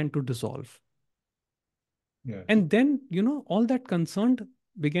began to dissolve. Yes. And then, all that concern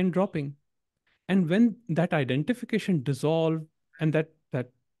began dropping. And when that identification dissolved and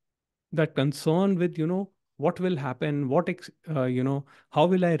that concern with, what will happen, how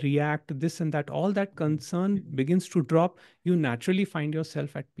will I react, this and that, all that concern begins to drop, you naturally find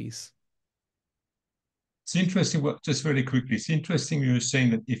yourself at peace. It's interesting. Well, just very quickly, it's interesting you were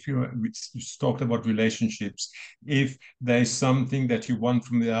saying that if you talked about relationships, if there's something that you want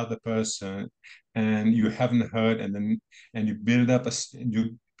from the other person and you haven't heard, and you build up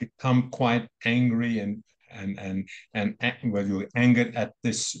you become quite angry and well, you're angered at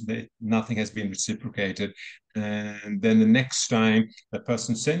this, that nothing has been reciprocated, and then the next time the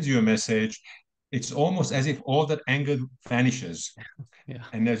person sends you a message, it's almost as if all that anger vanishes, Yeah.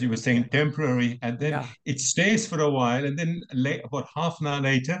 and as you were saying, temporary, and then Yeah. it stays for a while, and then about half an hour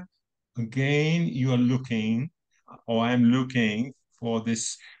later, again you are looking, or I'm looking for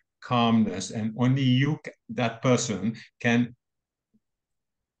this calmness, and only that person, can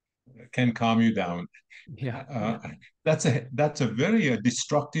calm you down. Yeah. Uh, Yeah. that's a very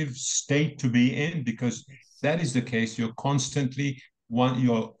destructive state to be in, because Yes. that is the case. You're constantly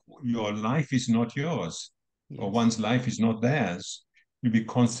your life is not yours, or Yes. one's life is not theirs. You'll be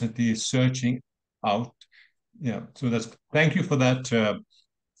constantly searching out. Yeah. So thank you for that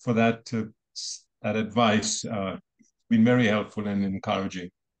that advice. Been very helpful and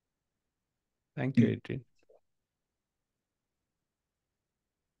encouraging. Thank you, Adrian.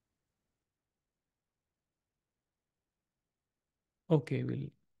 Okay, we'll.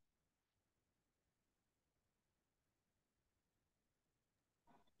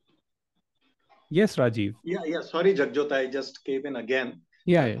 Yes, Rajiv. Yeah. Sorry, Jagjot, I just came in again.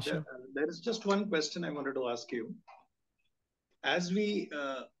 Yeah, yeah, sure. There is just one question I wanted to ask you. As we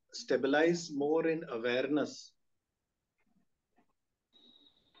stabilize more in awareness,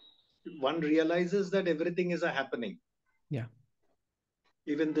 one realizes that everything is a happening. Yeah.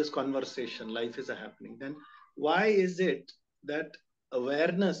 Even this conversation, life is a happening. Then why is it that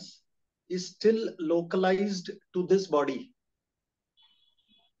awareness is still localized to this body?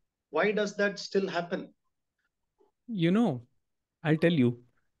 Why does that still happen? I'll tell you,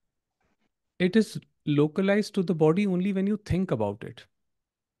 it is localized to the body only when you think about it.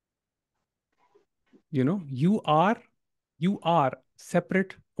 You are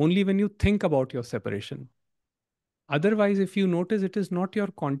separate only when you think about your separation. Otherwise, if you notice, it is not your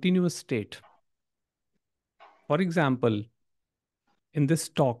continuous state. For example, in this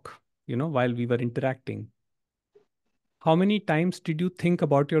talk, while we were interacting, how many times did you think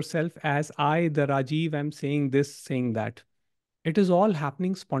about yourself as I, the Rajiv, am saying this, saying that? It is all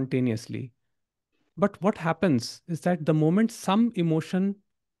happening spontaneously. But what happens is that the moment some emotion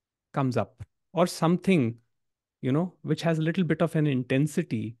comes up or something, which has a little bit of an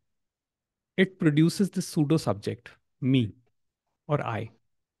intensity, it produces this pseudo subject, me or I.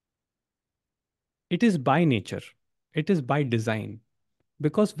 It is by nature, it is by design,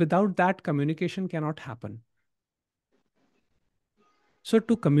 because without that, communication cannot happen. So,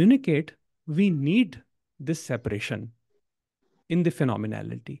 to communicate, we need this separation in the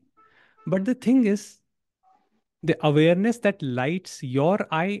phenomenality. But the thing is, the awareness that lights your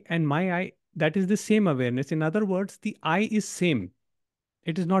eye and my eye, that is the same awareness. In other words, the eye is same.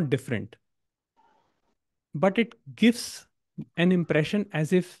 It is not different. But it gives an impression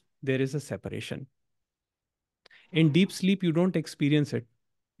as if there is a separation. In deep sleep, you don't experience it.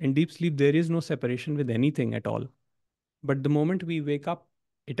 In deep sleep, there is no separation with anything at all. But the moment we wake up,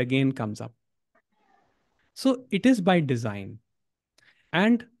 it again comes up. So it is by design.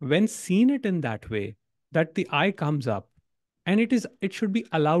 And when seen it in that way, that the I comes up, and it should be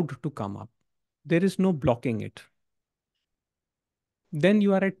allowed to come up. There is no blocking it. Then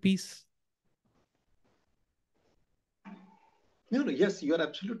you are at peace. No, yes, you're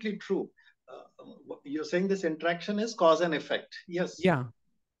absolutely true. You're saying this interaction is cause and effect. Yes, Yeah.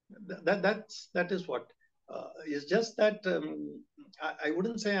 that is what. It's just that I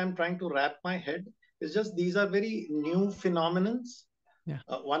wouldn't say I'm trying to wrap my head. It's just these are very new phenomenons. Yeah.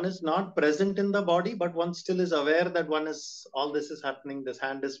 One is not present in the body, but one still is aware that all this is happening. This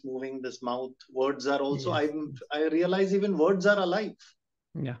hand is moving. This mouth. Words are also. Yes. I realize even words are alive.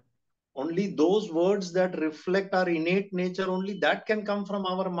 Yeah. Only those words that reflect our innate nature, only that can come from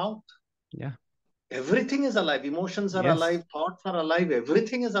our mouth. Yeah. Everything is alive. Emotions are Yes. alive. Thoughts are alive.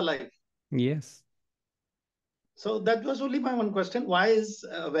 Everything is alive. Yes. So that was only my one question. Why is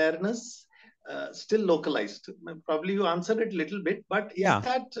awareness still localized? Probably you answered it a little bit, but is Yeah.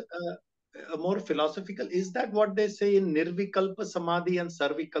 that more philosophical? Is that what they say in Nirvikalpa Samadhi and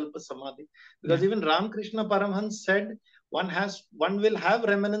Sarvikalpa Samadhi? Because Yeah. even Ramakrishna Paramhans said one will have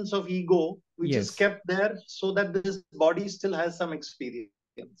remnants of ego, which is Yes. kept there so that this body still has some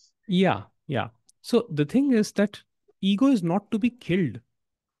experience. Yeah. Yeah. So the thing is that ego is not to be killed.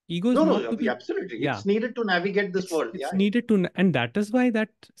 Ego is No, not no, to be, absolutely. yeah. It's needed to navigate this world. It's Yeah. needed to, and that is why that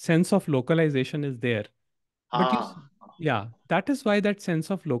sense of localization is there. But Ah, yeah, that is why that sense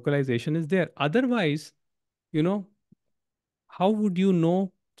of localization is there. Otherwise, you know, how would you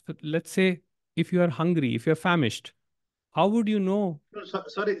know? Let's say if you are hungry, if you're famished, how would you know? no,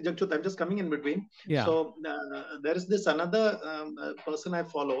 sorry, Jagjot, I'm just coming in between. Yeah. So there is this another person I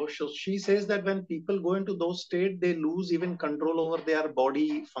follow. So she says that when people go into those states, they lose even control over their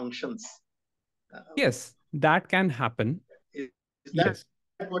body functions. Yes, that can happen. Is that Yes,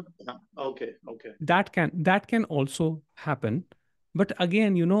 what? Okay, okay. that can also happen. But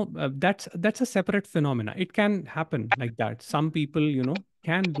again, that's a separate phenomena. It can happen like that. Some people,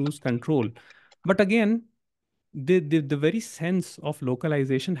 can lose control. But again, the very sense of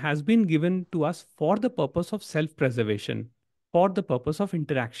localization has been given to us for the purpose of self-preservation, for the purpose of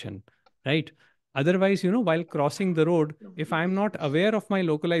interaction, right? Otherwise, while crossing the road, if I'm Yes, not aware of my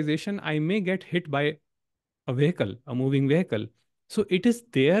localization, I may get hit by a vehicle, a moving vehicle. So it is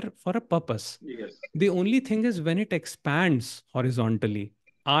there for a purpose. yes, The only thing is when it expands horizontally.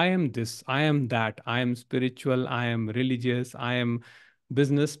 I am this, I am that, I am spiritual, I am religious, I am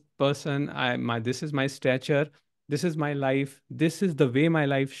business person, this is my stature, this is my life, this is the way my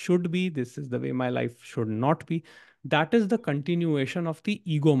life should be, this is the way my life should not be. That is the continuation of the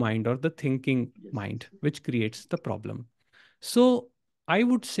ego mind or the thinking yes. mind, which creates the problem. So I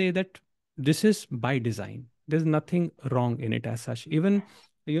would say that this is by design. There's nothing wrong in it as such. Even,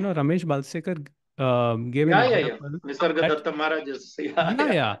 Ramesh Balsekar gave an Yeah. example Nisarga that, Datta Maharaj is, yeah,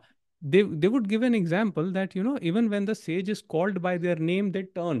 yeah. yeah, they would give an example that, even when the sage is called by their name, they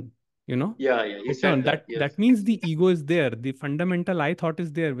turn, Yeah, he they turn. said that, That yes. that means the ego is there. The fundamental I thought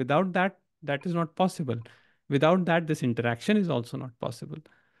is there. Without that, that is not possible. Without that, this interaction is also not possible.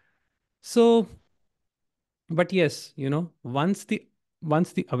 So, but yes, once the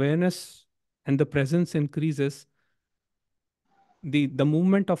awareness and the presence increases, the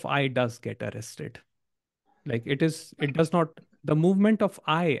movement of I does get arrested. Like it does not, the movement of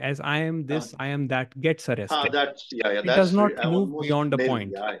I as I am Uh, this, I am that gets arrested. that's yeah, It does that's not move almost beyond a nil.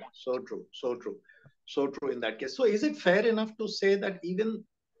 point. Yeah, yeah, so true, so true, so true in that case. So is it fair enough to say that even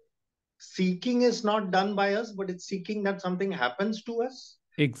seeking is not done by us, but it's seeking that something happens to us?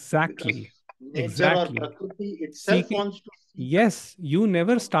 Because Exactly. nature or Exactly. Prakriti itself Seeking. wants to seek. Yes, you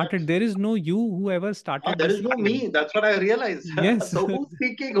never So started. that's There is no you who ever started the there is no seeking. me. That's what I realized. Yes. So who's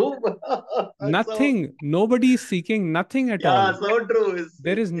seeking whom? So Nothing. Nobody is seeking nothing at yeah, all. so true.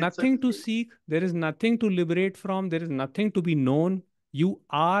 There is It's a nothing to seek. There is nothing to liberate from. There is nothing to be known. You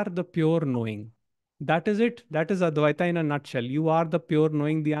are the pure knowing. That is it. That is Advaita in a nutshell. You are the pure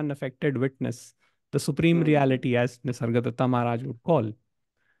knowing, the unaffected witness, the supreme hmm, reality, as Nisargadatta Maharaj would call.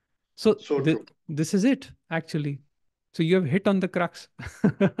 So so true. this is it, actually. So you have hit on the crux.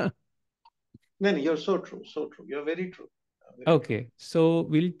 No, no, you're so true, so true. You're very true. Very true. Okay, so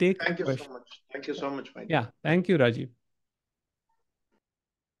we'll take Thank you so question. much. Thank you so much, my dear. Yeah, thank you, Rajiv.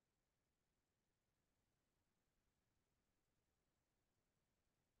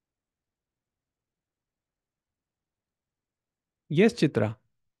 Yes, Chitra.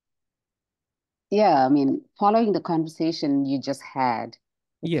 Yeah, I mean, following the conversation you just had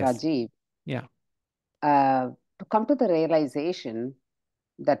with Yes. Rajiv, Yeah. to come to the realization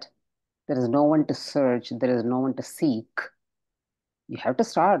that there is no one to search, there is no one to seek, you have to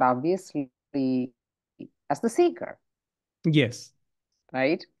start obviously as the seeker, Yes.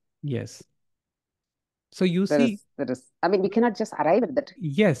 right? Yes. So you see, I mean, we cannot just arrive at that.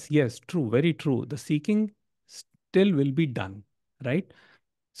 yes, yes, true, very true. The seeking still will be done, right?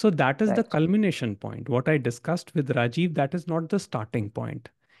 So that is the Right, culmination point. What I discussed with Rajiv, that is not the starting point.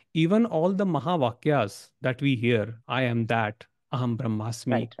 Even all the Mahavakyas that we hear, I am that, Aham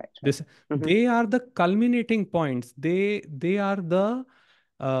Brahmasmi, right. this, Hmm. they are the culminating points. They are the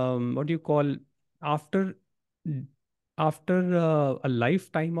what do you call, after a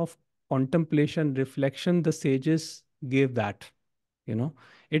lifetime of contemplation, reflection, the sages gave that. You know,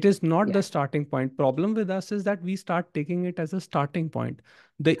 it is not the Yeah, starting point. Problem with us is that we start taking it as a starting point.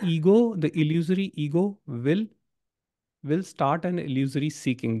 The ego, the illusory ego will start an illusory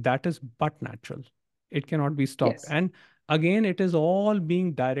seeking. That is but natural. It cannot be stopped. yes. And again, it is all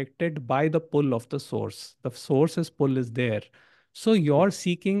being directed by the pull of the source. The source's pull is there. So Yeah. your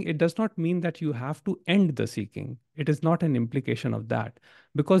seeking, it does not mean that you have to end the seeking. It is not an implication of that,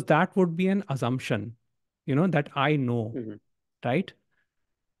 because that would be an assumption, that I know, Hmm. right?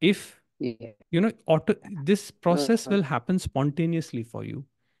 If Yeah. this process will happen spontaneously for you.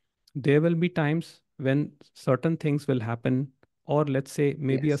 There will be times when certain things will happen, or let's say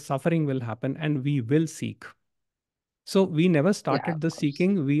maybe a Yes. suffering will happen, and we will seek. So we never Yeah, started of the course.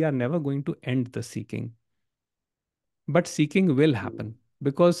 seeking. We are never going to end the seeking, but seeking will Mm. happen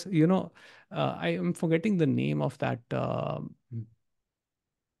because, I am forgetting the name of that.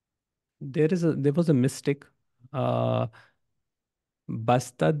 There was a mystic,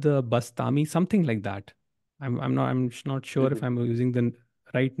 Bastad Bastami, something like that. I'm not sure if Hmm. I'm using the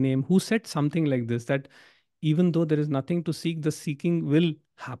right name. Who said something like this, that even though there is nothing to seek, the seeking will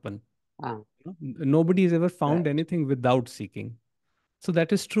happen. Ah, Nobody has ever found right. anything without seeking. So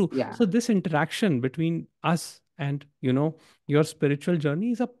that is true. Yeah, So this interaction between us and, your spiritual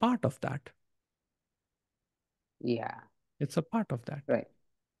journey is a part of that. yeah, It's a part of that. right.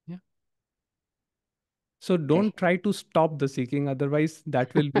 Yeah. So Okay. don't try to stop the seeking, otherwise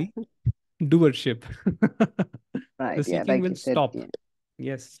that will be doership. The Right. Yeah, seeking like will you said, stop. yeah,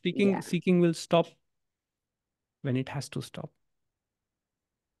 Yes, yeah, seeking will stop when it has to stop.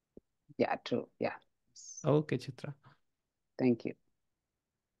 yeah, true. Yeah. Okay, Chitra. Thank you.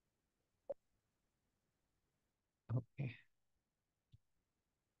 Okay.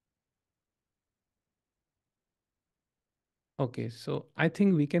 Okay, so I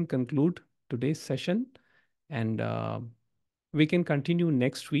think we can conclude today's session, and we can continue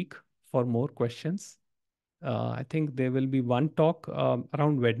next week for more questions. I think there will be one talk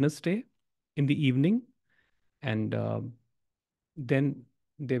around Wednesday in the evening, and then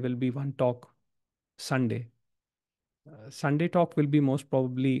there will be one talk Sunday. Sunday talk will be most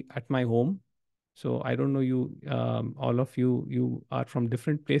probably at my home. So I don't know you, all of you are from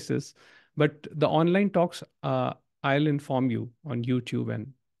different places, but the online talks, I'll inform you on YouTube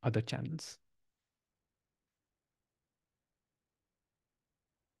and other channels.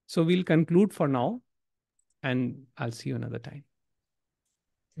 So we'll conclude for now, and I'll see you another time.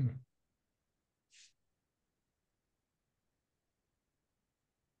 Mm.